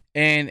there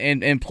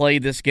and play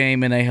this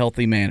game in a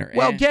healthy manner.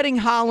 Well, getting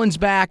Hollins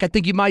back, I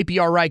think you might be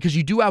all right because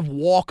you do have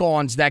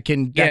walk-ons that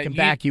can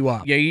back you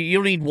up. Yeah, you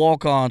don't need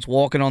walk-ons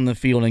walking on the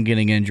field and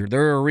getting injured.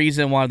 There are a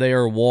reason why they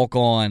are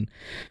walk-on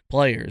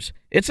players.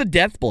 It's a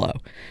death blow.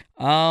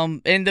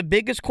 And the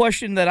biggest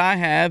question that I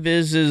have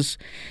is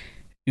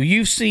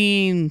you've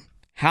seen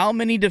how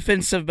many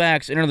defensive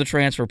backs enter the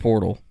transfer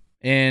portal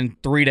in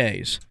 3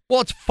 days?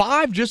 Well, it's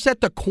 5 just at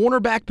the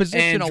cornerback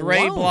position and Dre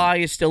alone. Bly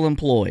is still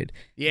employed.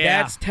 Yeah.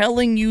 That's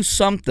telling you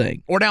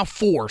something. Or now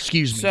 4,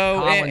 excuse me.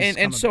 So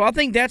and so I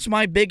think that's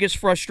my biggest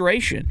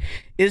frustration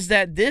is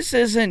that this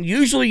isn't –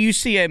 usually you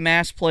see a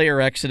mass player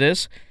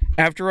exodus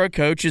after a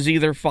coach is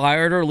either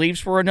fired or leaves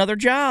for another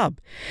job.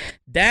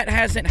 That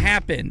hasn't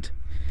happened.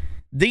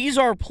 These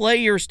are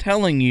players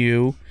telling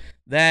you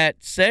that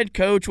said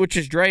coach, which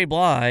is Dre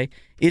Bly,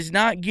 is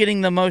not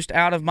getting the most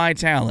out of my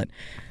talent.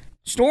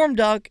 Storm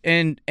Duck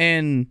and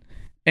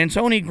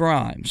Tony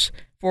Grimes,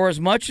 for as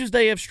much as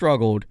they have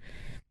struggled,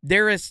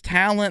 there is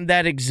talent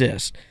that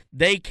exists.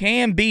 They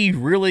can be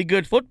really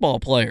good football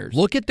players.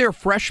 Look at their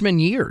freshman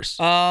years.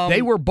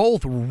 They were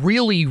both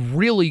really,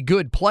 really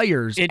good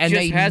players, and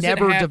they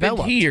never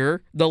developed.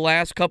 Here the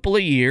last couple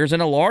of years, in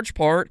a large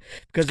part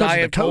because I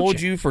have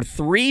told you for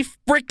 3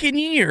 freaking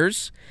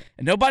years,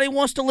 and nobody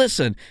wants to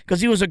listen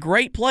because he was a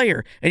great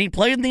player and he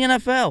played in the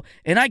NFL.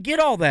 And I get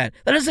all that.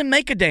 That doesn't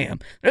make a damn.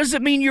 That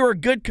doesn't mean you're a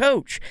good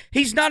coach.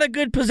 He's not a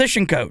good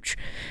position coach.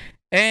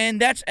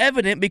 And that's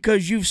evident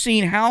because you've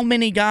seen how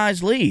many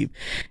guys leave.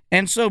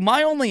 And so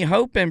my only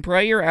hope and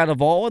prayer out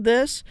of all of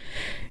this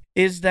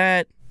is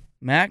that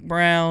Mack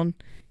Brown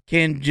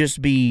can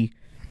just be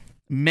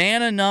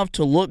man enough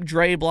to look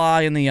Dre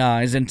Bly in the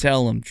eyes and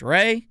tell him,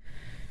 Dre,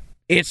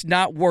 it's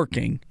not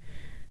working.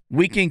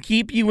 We can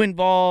keep you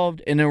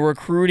involved in a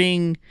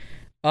recruiting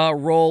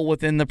role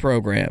within the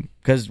program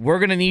because we're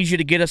going to need you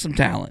to get us some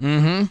talent.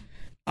 Mm-hmm.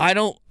 I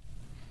don't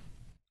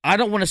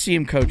want to see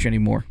him coach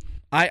anymore.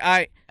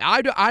 I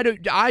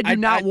do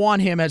not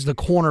want him as the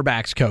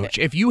cornerbacks coach.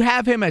 If you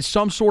have him as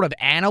some sort of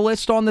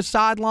analyst on the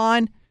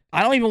sideline,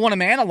 I don't even want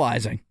him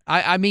analyzing.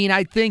 I mean,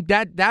 I think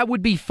that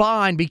would be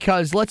fine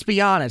because let's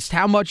be honest,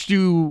 how much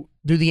do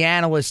the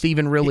analysts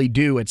even really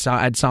do at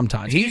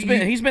sometimes? He's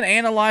been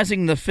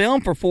analyzing the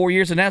film for 4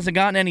 years and hasn't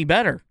gotten any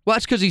better. Well,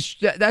 that's because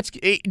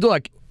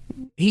look,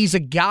 he's a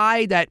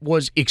guy that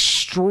was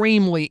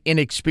extremely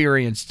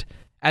inexperienced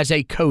as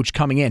a coach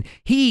coming in.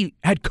 He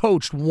had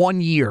coached 1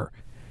 year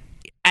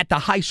at the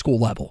high school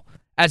level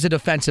as a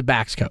defensive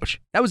backs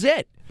coach. That was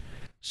it.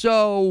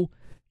 So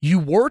you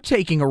were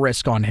taking a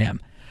risk on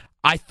him.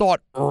 I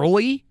thought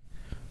early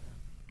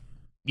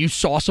you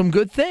saw some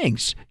good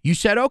things. You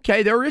said,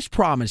 okay, there is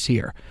promise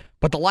here.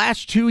 But the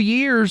last 2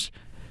 years,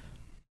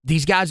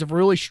 these guys have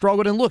really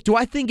struggled. And look, do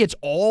I think it's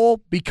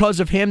all because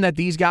of him that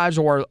these guys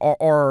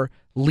are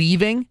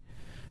leaving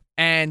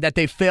and that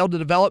they failed to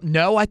develop?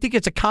 No, I think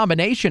it's a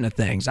combination of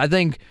things. I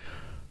think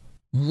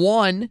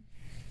one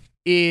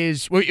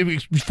is,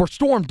 for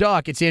Storm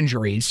Duck, it's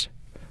injuries.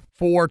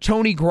 For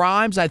Tony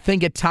Grimes, I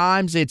think at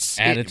times it's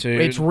attitude.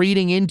 It's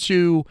reading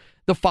into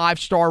the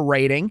 5-star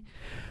rating.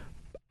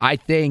 I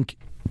think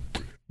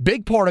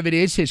big part of it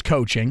is his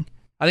coaching.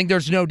 I think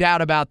there's no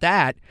doubt about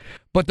that.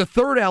 But the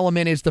third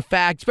element is the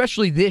fact,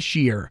 especially this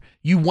year,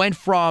 you went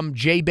from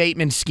Jay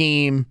Bateman's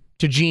scheme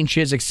to Gene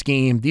Chizik's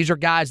scheme. These are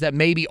guys that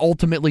maybe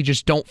ultimately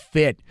just don't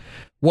fit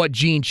what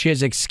Gene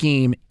Chizik's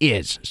scheme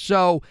is.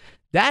 So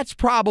that's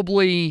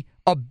probably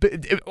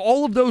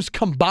all of those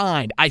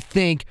combined, I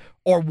think,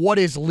 are what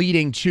is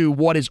leading to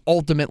what is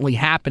ultimately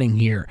happening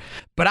here.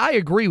 But I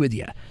agree with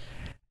you.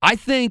 I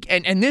think,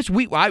 and this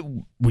week,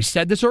 we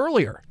said this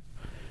earlier,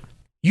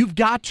 you've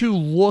got to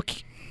look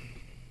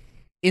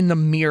in the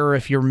mirror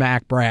if you're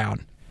Mack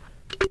Brown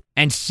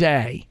and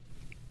say,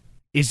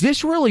 is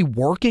this really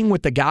working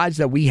with the guys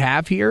that we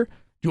have here?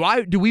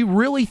 Do we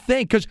really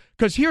think,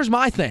 because here's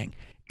my thing,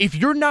 if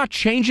you're not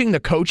changing the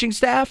coaching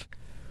staff,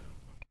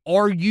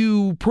 are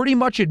you pretty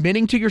much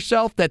admitting to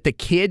yourself that the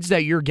kids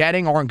that you're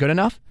getting aren't good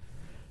enough?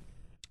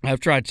 I've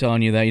tried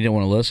telling you that. You didn't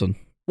want to listen.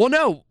 Well,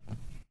 no,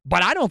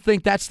 but I don't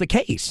think that's the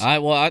case.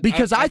 I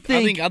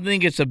think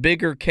it's a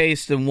bigger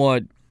case than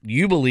what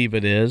you believe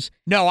it is.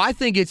 No, I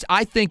think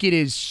it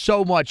is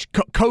so much.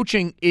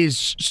 Coaching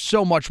is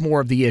so much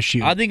more of the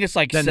issue. I think it's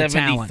like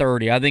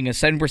 70-30. I think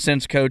 7%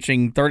 is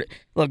coaching. 30.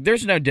 Look,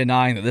 there's no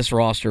denying that this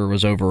roster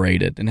was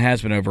overrated and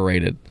has been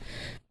overrated.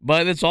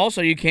 But it's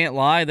also, you can't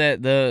lie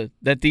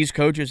that these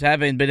coaches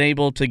haven't been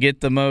able to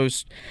get the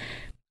most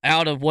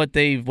out of what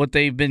they've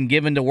been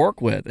given to work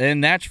with.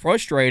 And that's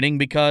frustrating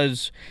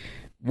because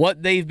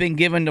what they've been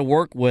given to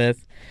work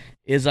with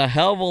is a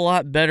hell of a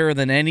lot better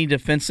than any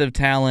defensive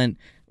talent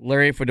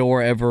Larry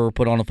Fedora ever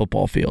put on a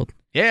football field.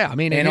 Yeah, I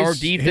mean, and our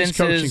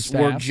defenses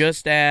were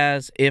just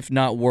as, if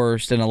not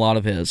worse, than a lot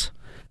of his.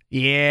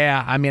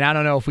 Yeah, I mean, I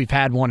don't know if we've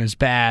had one as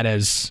bad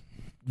as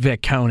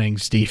Vic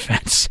Koning's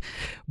defense.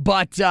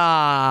 But,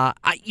 I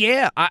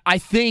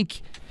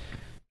think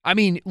I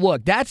mean,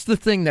 look, that's the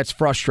thing that's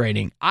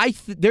frustrating.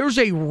 There's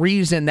a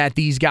reason that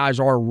these guys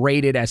are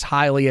rated as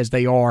highly as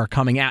they are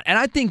coming out. And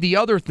I think the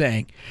other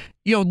thing,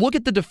 look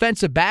at the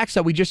defensive backs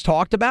that we just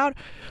talked about.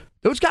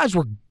 Those guys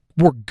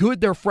were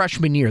good their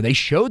freshman year. They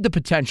showed the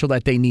potential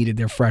that they needed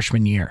their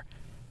freshman year.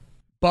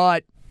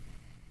 But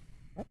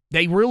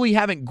they really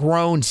haven't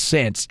grown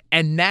since.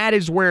 And that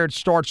is where it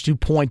starts to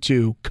point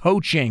to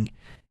coaching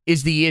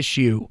is the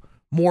issue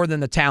more than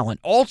the talent.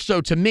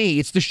 Also, to me,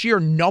 it's the sheer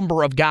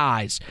number of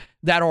guys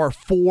that are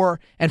 4-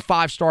 and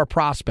 5-star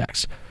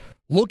prospects.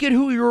 Look at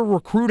who you're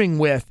recruiting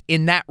with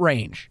in that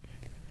range.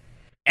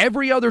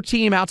 Every other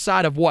team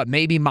outside of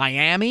maybe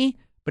Miami,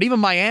 but even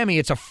Miami,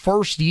 it's a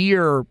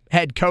first-year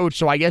head coach,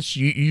 so I guess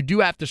you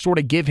do have to sort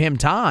of give him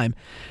time.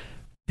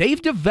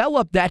 They've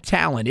developed that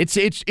talent.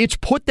 It's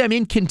put them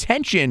in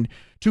contention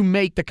to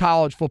make the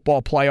college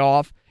football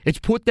playoff. It's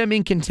put them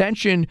in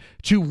contention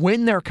to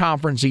win their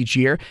conference each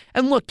year.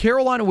 And look,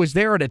 Carolina was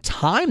there at a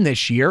time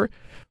this year,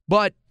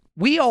 but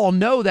we all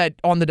know that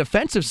on the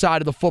defensive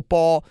side of the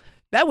football,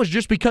 that was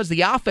just because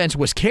the offense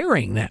was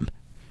carrying them.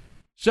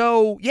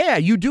 So, yeah,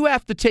 you do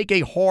have to take a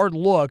hard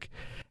look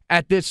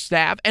at this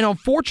staff. And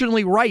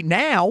unfortunately, right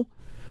now,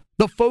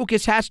 the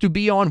focus has to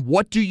be on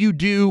what do you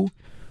do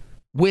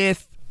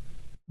with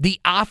the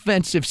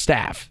offensive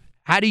staff?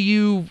 How do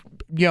you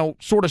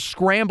sort of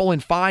scramble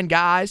and find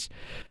guys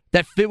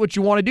that fit what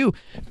you want to do?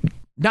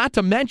 Not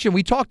to mention,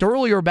 we talked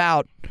earlier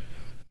about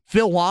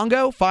Phil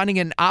Longo finding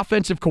an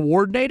offensive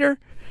coordinator.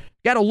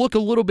 Got to look a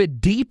little bit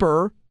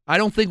deeper. I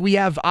don't think we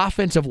have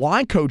offensive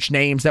line coach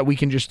names that we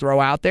can just throw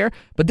out there.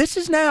 But this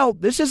is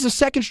the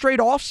second straight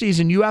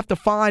offseason. You have to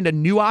find a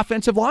new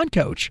offensive line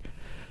coach.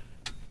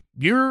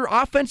 Your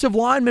offensive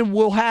lineman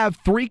will have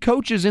 3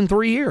 coaches in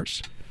 3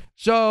 years.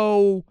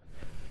 So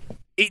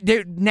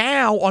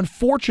now,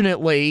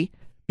 unfortunately,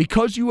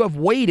 because you have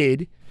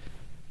waited,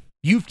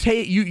 you've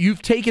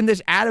taken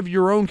this out of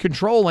your own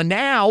control, and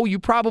now you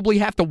probably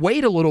have to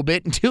wait a little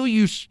bit until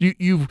you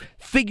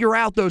figure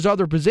out those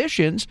other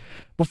positions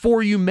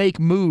before you make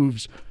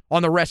moves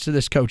on the rest of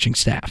this coaching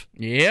staff.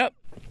 Yep.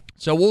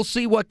 So we'll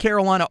see what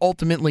Carolina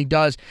ultimately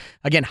does.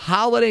 Again,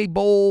 Holiday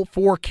Bowl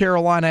for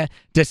Carolina,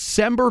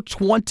 December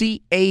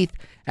 28th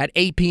at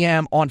 8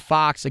 p.m. on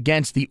Fox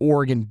against the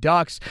Oregon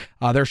Ducks.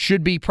 There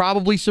should be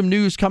probably some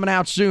news coming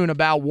out soon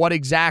about what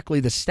exactly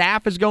the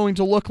staff is going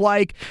to look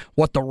like,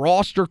 what the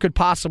roster could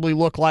possibly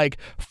look like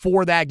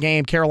for that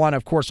game. Carolina,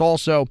 of course,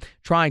 also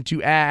trying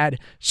to add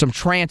some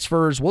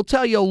transfers. We'll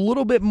tell you a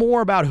little bit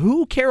more about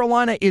who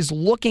Carolina is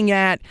looking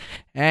at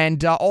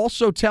and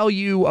also tell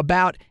you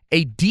about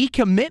a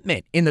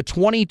decommitment in the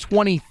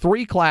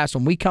 2023 class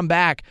when we come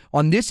back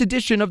on this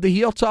edition of the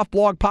Heel Tough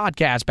Blog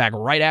Podcast, back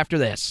right after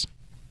this.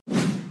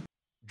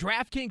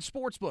 DraftKings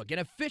Sportsbook, an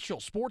official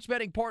sports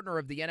betting partner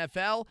of the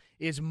NFL,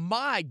 is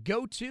my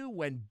go-to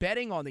when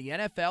betting on the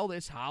NFL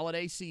this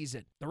holiday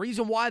season. The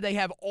reason why they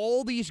have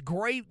all these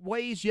great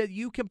ways that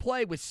you can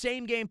play with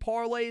same-game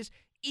parlays,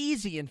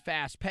 easy and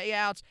fast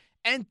payouts,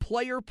 and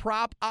player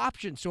prop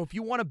options. So if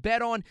you want to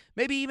bet on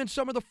maybe even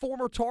some of the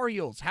former Tar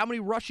Heels, how many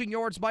rushing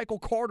yards Michael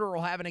Carter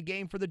will have in a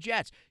game for the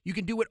Jets, you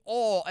can do it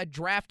all at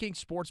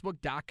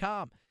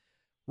DraftKingsSportsbook.com.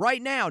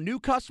 Right now, new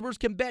customers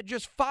can bet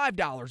just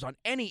 $5 on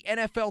any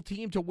NFL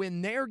team to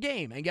win their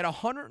game and get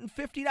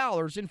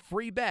 $150 in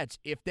free bets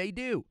if they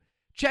do.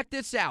 Check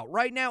this out.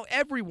 Right now,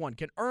 everyone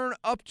can earn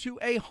up to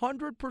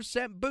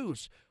 100%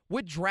 boost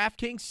with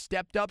DraftKings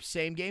stepped-up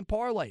same-game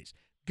parlays.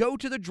 Go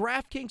to the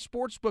DraftKings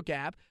Sportsbook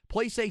app,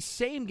 place a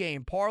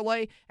same-game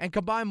parlay, and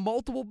combine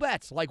multiple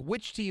bets like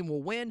which team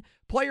will win,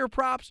 player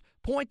props,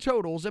 point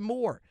totals, and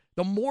more.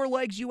 The more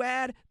legs you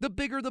add, the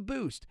bigger the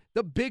boost,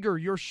 the bigger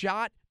your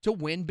shot to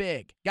win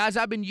big. Guys,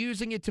 I've been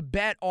using it to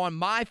bet on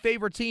my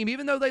favorite team,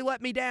 even though they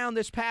let me down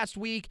this past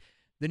week.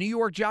 The New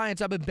York Giants,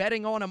 I've been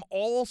betting on them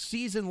all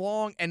season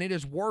long, and it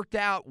has worked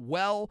out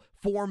well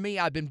for me.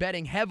 I've been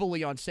betting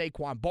heavily on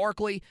Saquon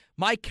Barkley.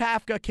 Mike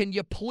Kafka, can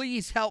you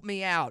please help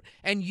me out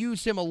and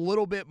use him a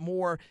little bit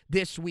more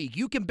this week?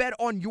 You can bet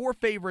on your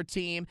favorite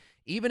team,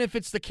 even if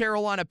it's the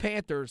Carolina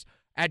Panthers,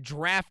 at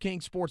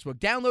DraftKings Sportsbook.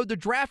 Download the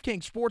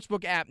DraftKings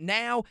Sportsbook app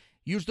now.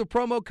 Use the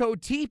promo code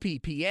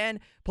TPPN.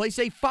 Place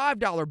a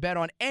 $5 bet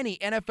on any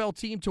NFL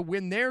team to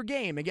win their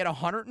game and get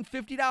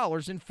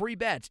 $150 in free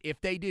bets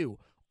if they do.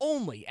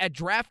 Only at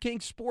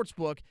DraftKings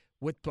Sportsbook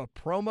with the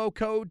promo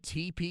code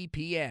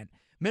TPPN.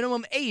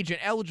 Minimum age and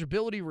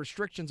eligibility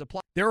restrictions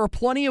apply. There are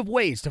plenty of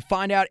ways to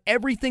find out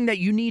everything that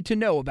you need to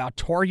know about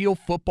Tar Heel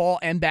football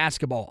and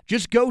basketball.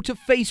 Just go to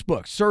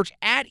Facebook, search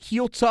at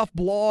Heel Tough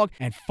Blog,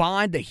 and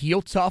find the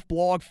Heel Tough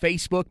Blog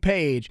Facebook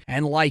page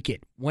and like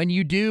it. When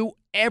you do,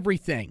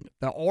 everything,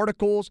 the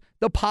articles,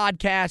 the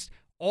podcast,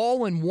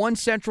 all in one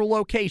central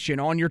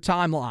location on your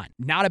timeline.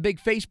 Not a big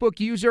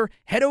Facebook user?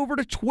 Head over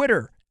to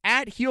Twitter.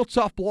 At Heel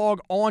Tough Blog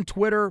on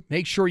Twitter.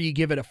 Make sure you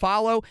give it a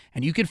follow,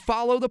 and you can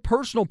follow the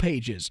personal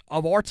pages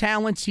of our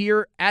talents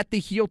here at the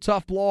Heel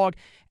Tough Blog,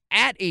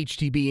 at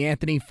HTB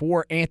Anthony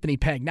for Anthony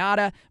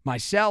Pagnotta,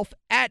 myself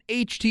at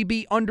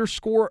HTB_.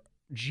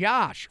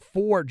 Josh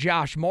for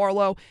Josh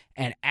Marlowe,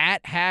 and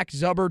at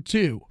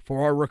HackZubber2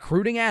 for our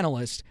recruiting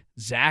analyst,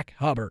 Zach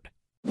Hubbard.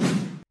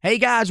 Hey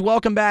guys,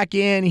 welcome back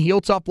in. Heel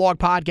Tough Blog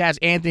Podcast.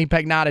 Anthony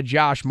Pagnotta,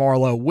 Josh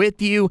Marlowe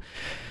with you.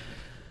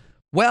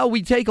 Well,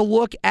 we take a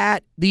look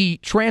at the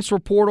transfer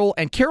portal,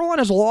 and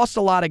Carolina's lost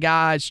a lot of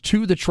guys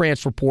to the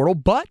transfer portal,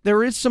 but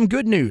there is some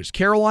good news.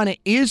 Carolina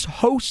is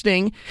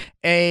hosting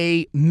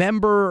a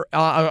member,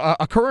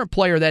 a current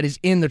player that is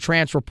in the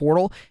transfer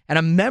portal, and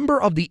a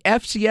member of the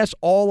FCS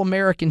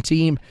All-American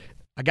team,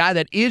 a guy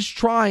that is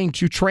trying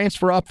to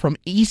transfer up from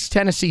East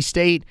Tennessee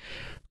State,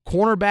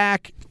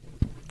 cornerback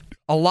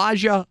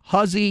Elijah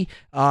Huzzy,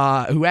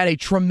 who had a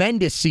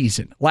tremendous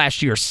season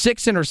last year.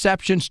 6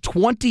 interceptions,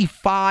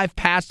 25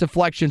 pass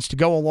deflections to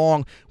go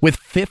along with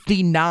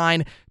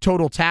 59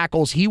 total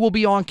tackles. He will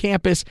be on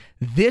campus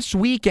this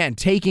weekend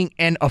taking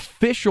an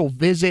official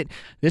visit.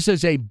 This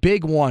is a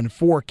big one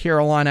for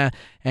Carolina,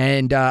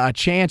 and a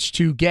chance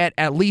to get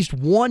at least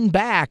one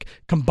back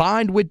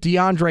combined with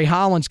DeAndre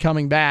Hollins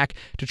coming back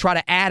to try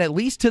to add at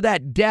least to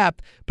that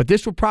depth, but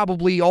this will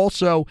probably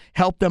also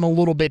help them a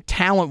little bit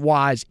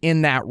talent-wise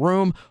in that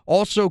room.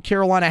 Also,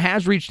 Carolina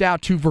has reached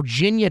out to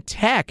Virginia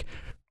Tech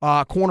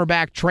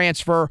cornerback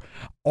transfer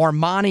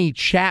Armani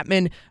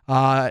Chapman.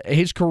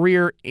 His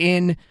career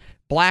in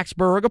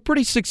Blacksburg, a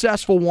pretty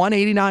successful one,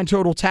 89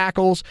 total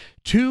tackles,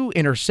 2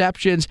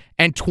 interceptions,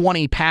 and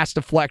 20 pass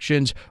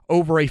deflections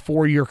over a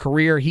 4-year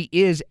career. He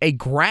is a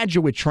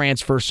graduate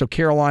transfer, so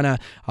Carolina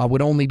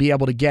would only be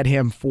able to get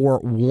him for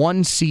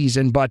 1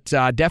 season, but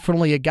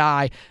definitely a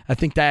guy I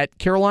think that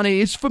Carolina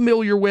is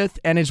familiar with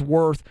and is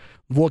worth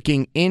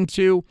looking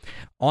into.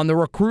 On the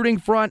recruiting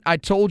front, I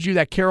told you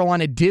that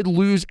Carolina did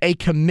lose a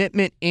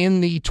commitment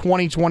in the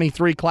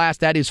 2023 class.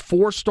 That is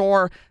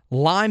 4-star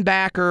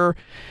linebacker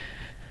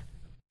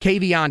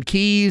Kavion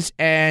Keys,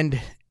 and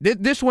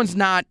this one's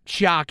not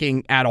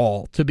shocking at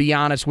all, to be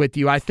honest with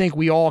you. I think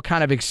we all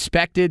kind of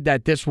expected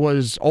that this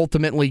was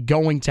ultimately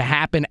going to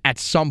happen at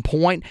some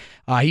point.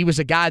 He was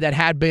a guy that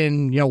had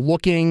been,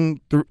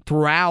 looking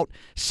throughout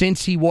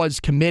since he was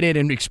committed,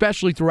 and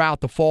especially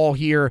throughout the fall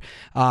here.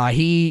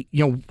 He,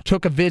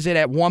 took a visit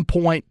at one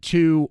point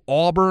to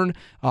Auburn.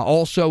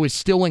 Also, is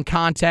still in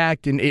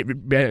contact,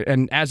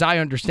 and as I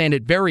understand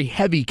it, very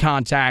heavy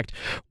contact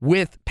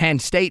with Penn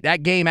State.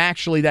 That game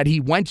actually that he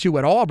went to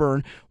at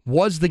Auburn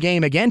was the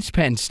game against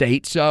Penn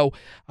State. So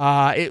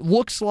it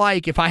looks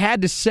like, if I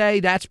had to say,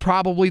 that's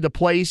probably the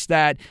place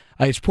that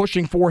is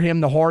pushing for him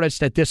the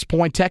hardest at this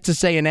point.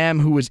 Texas A&M,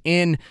 who was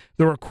in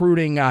the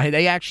recruiting,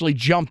 they actually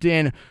jumped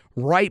in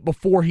right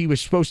before he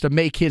was supposed to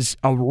make his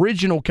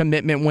original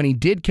commitment when he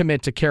did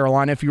commit to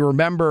Carolina. If you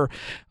remember,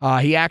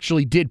 he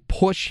actually did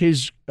push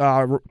his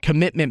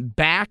commitment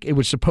back. It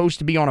was supposed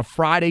to be on a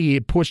Friday. He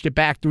had pushed it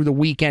back through the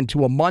weekend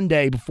to a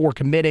Monday before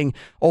committing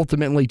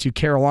ultimately to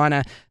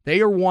Carolina. They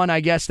are one,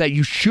 I guess, that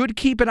you should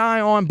keep an eye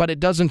on, but it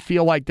doesn't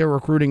feel like they're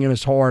recruiting him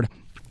as hard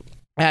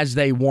as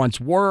they once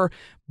were.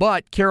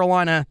 But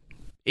Carolina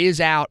is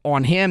out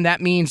on him.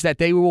 That means that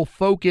they will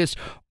focus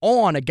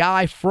on a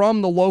guy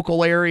from the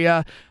local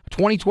area,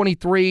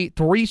 2023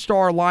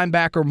 3-star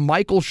linebacker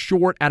Michael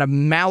Short out of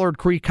Mallard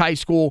Creek High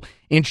School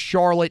in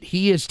Charlotte.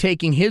 He is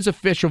taking his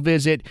official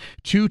visit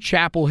to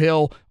Chapel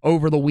Hill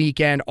over the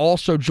weekend.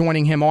 Also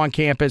joining him on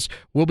campus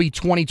will be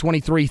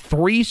 2023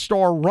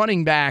 3-star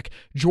running back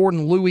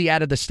Jordan Louis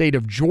out of the state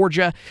of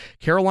Georgia.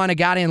 Carolina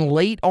got in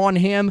late on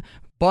him,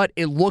 but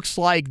it looks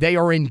like they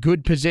are in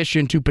good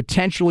position to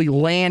potentially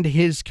land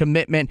his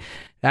commitment.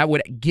 That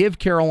would give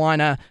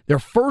Carolina their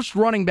first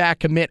running back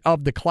commit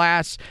of the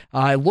class.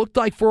 It looked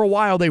like for a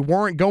while they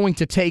weren't going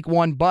to take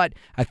one, but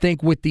I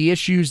think with the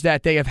issues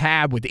that they have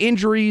had with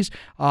injuries,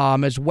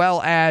 as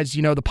well as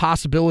the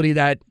possibility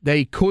that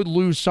they could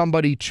lose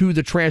somebody to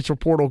the transfer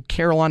portal,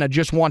 Carolina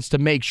just wants to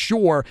make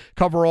sure,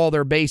 cover all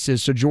their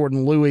bases. So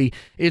Jordan Louis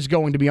is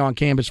going to be on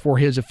campus for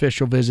his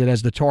official visit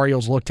as the Tar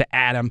Heels look to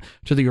add him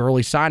to the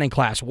early signing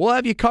class. We'll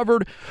have you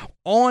covered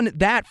on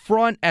that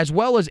front, as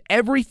well as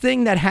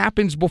everything that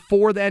happens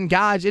before then.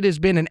 Guys, it has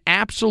been an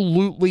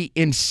absolutely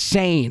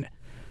insane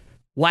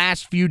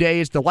last few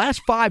days. The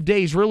last 5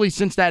 days, really,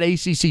 since that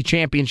ACC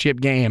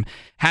championship game,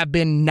 have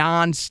been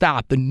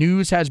nonstop. The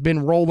news has been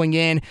rolling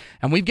in,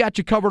 and we've got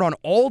you covered on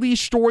all these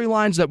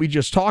storylines that we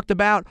just talked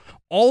about.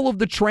 All of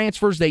the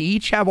transfers, they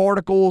each have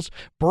articles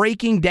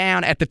breaking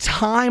down at the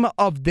time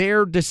of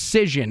their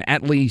decision,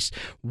 at least,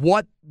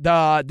 what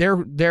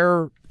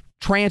their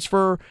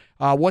transfer,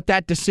 what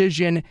that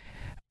decision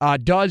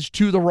does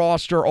to the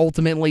roster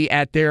ultimately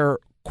at their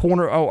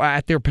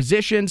at their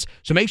positions.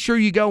 So make sure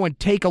you go and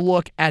take a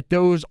look at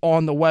those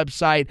on the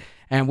website.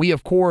 And we,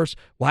 of course,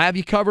 will have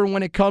you covered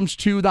when it comes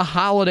to the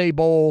Holiday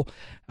Bowl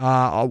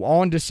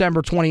on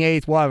December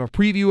 28th. We'll have a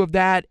preview of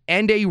that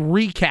and a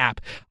recap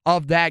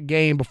of that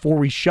game before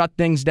we shut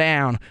things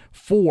down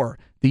for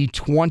the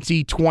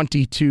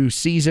 2022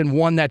 season,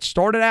 one that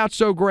started out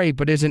so great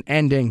but isn't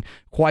ending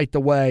quite the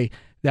way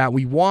that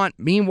we want.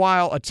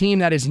 Meanwhile, a team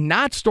that is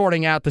not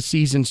starting out the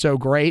season so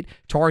great,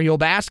 Tar Heel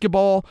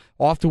basketball,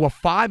 off to a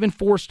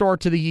 5-4 start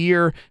to the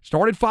year.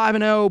 Started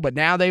 5-0, but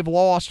now they've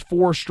lost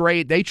 4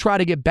 straight. They try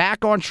to get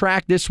back on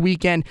track this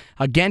weekend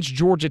against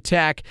Georgia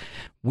Tech.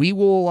 We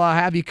will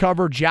have you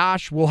covered.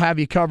 Josh will have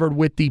you covered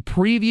with the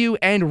preview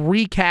and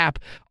recap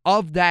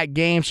of that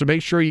game, so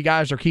make sure you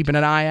guys are keeping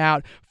an eye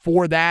out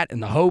for that.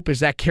 And the hope is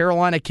that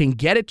Carolina can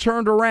get it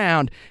turned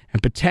around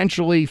and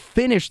potentially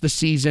finish the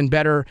season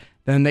better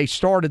than they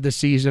started the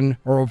season,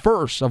 or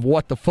reverse of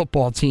what the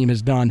football team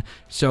has done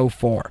so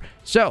far.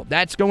 So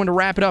that's going to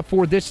wrap it up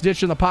for this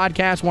edition of the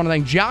podcast. Want to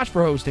thank Josh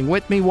for hosting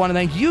with me. Want to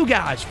thank you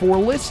guys for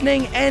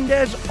listening. And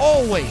as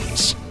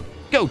always,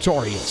 go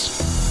Tar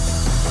Heels.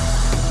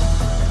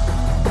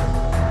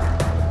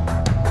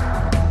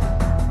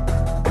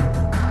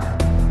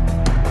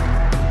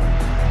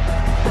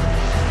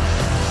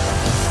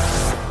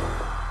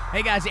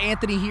 Hey guys,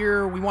 Anthony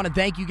here. We want to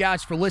thank you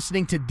guys for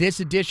listening to this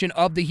edition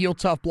of the Heel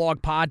Tough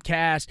Blog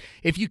podcast.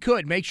 If you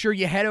could, make sure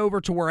you head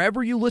over to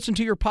wherever you listen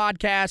to your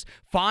podcast,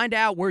 find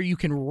out where you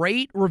can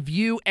rate,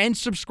 review, and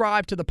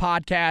subscribe to the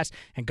podcast,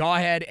 and go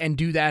ahead and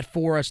do that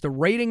for us. The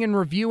rating and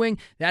reviewing,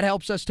 that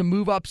helps us to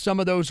move up some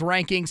of those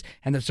rankings,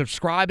 and the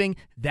subscribing,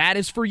 that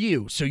is for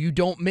you, so you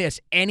don't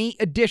miss any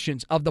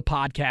editions of the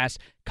podcast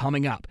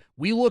coming up.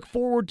 We look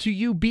forward to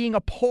you being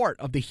a part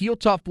of the Heel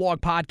Tough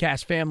Blog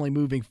podcast family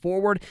moving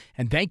forward,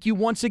 and thank you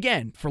once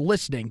again for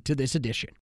listening to this edition.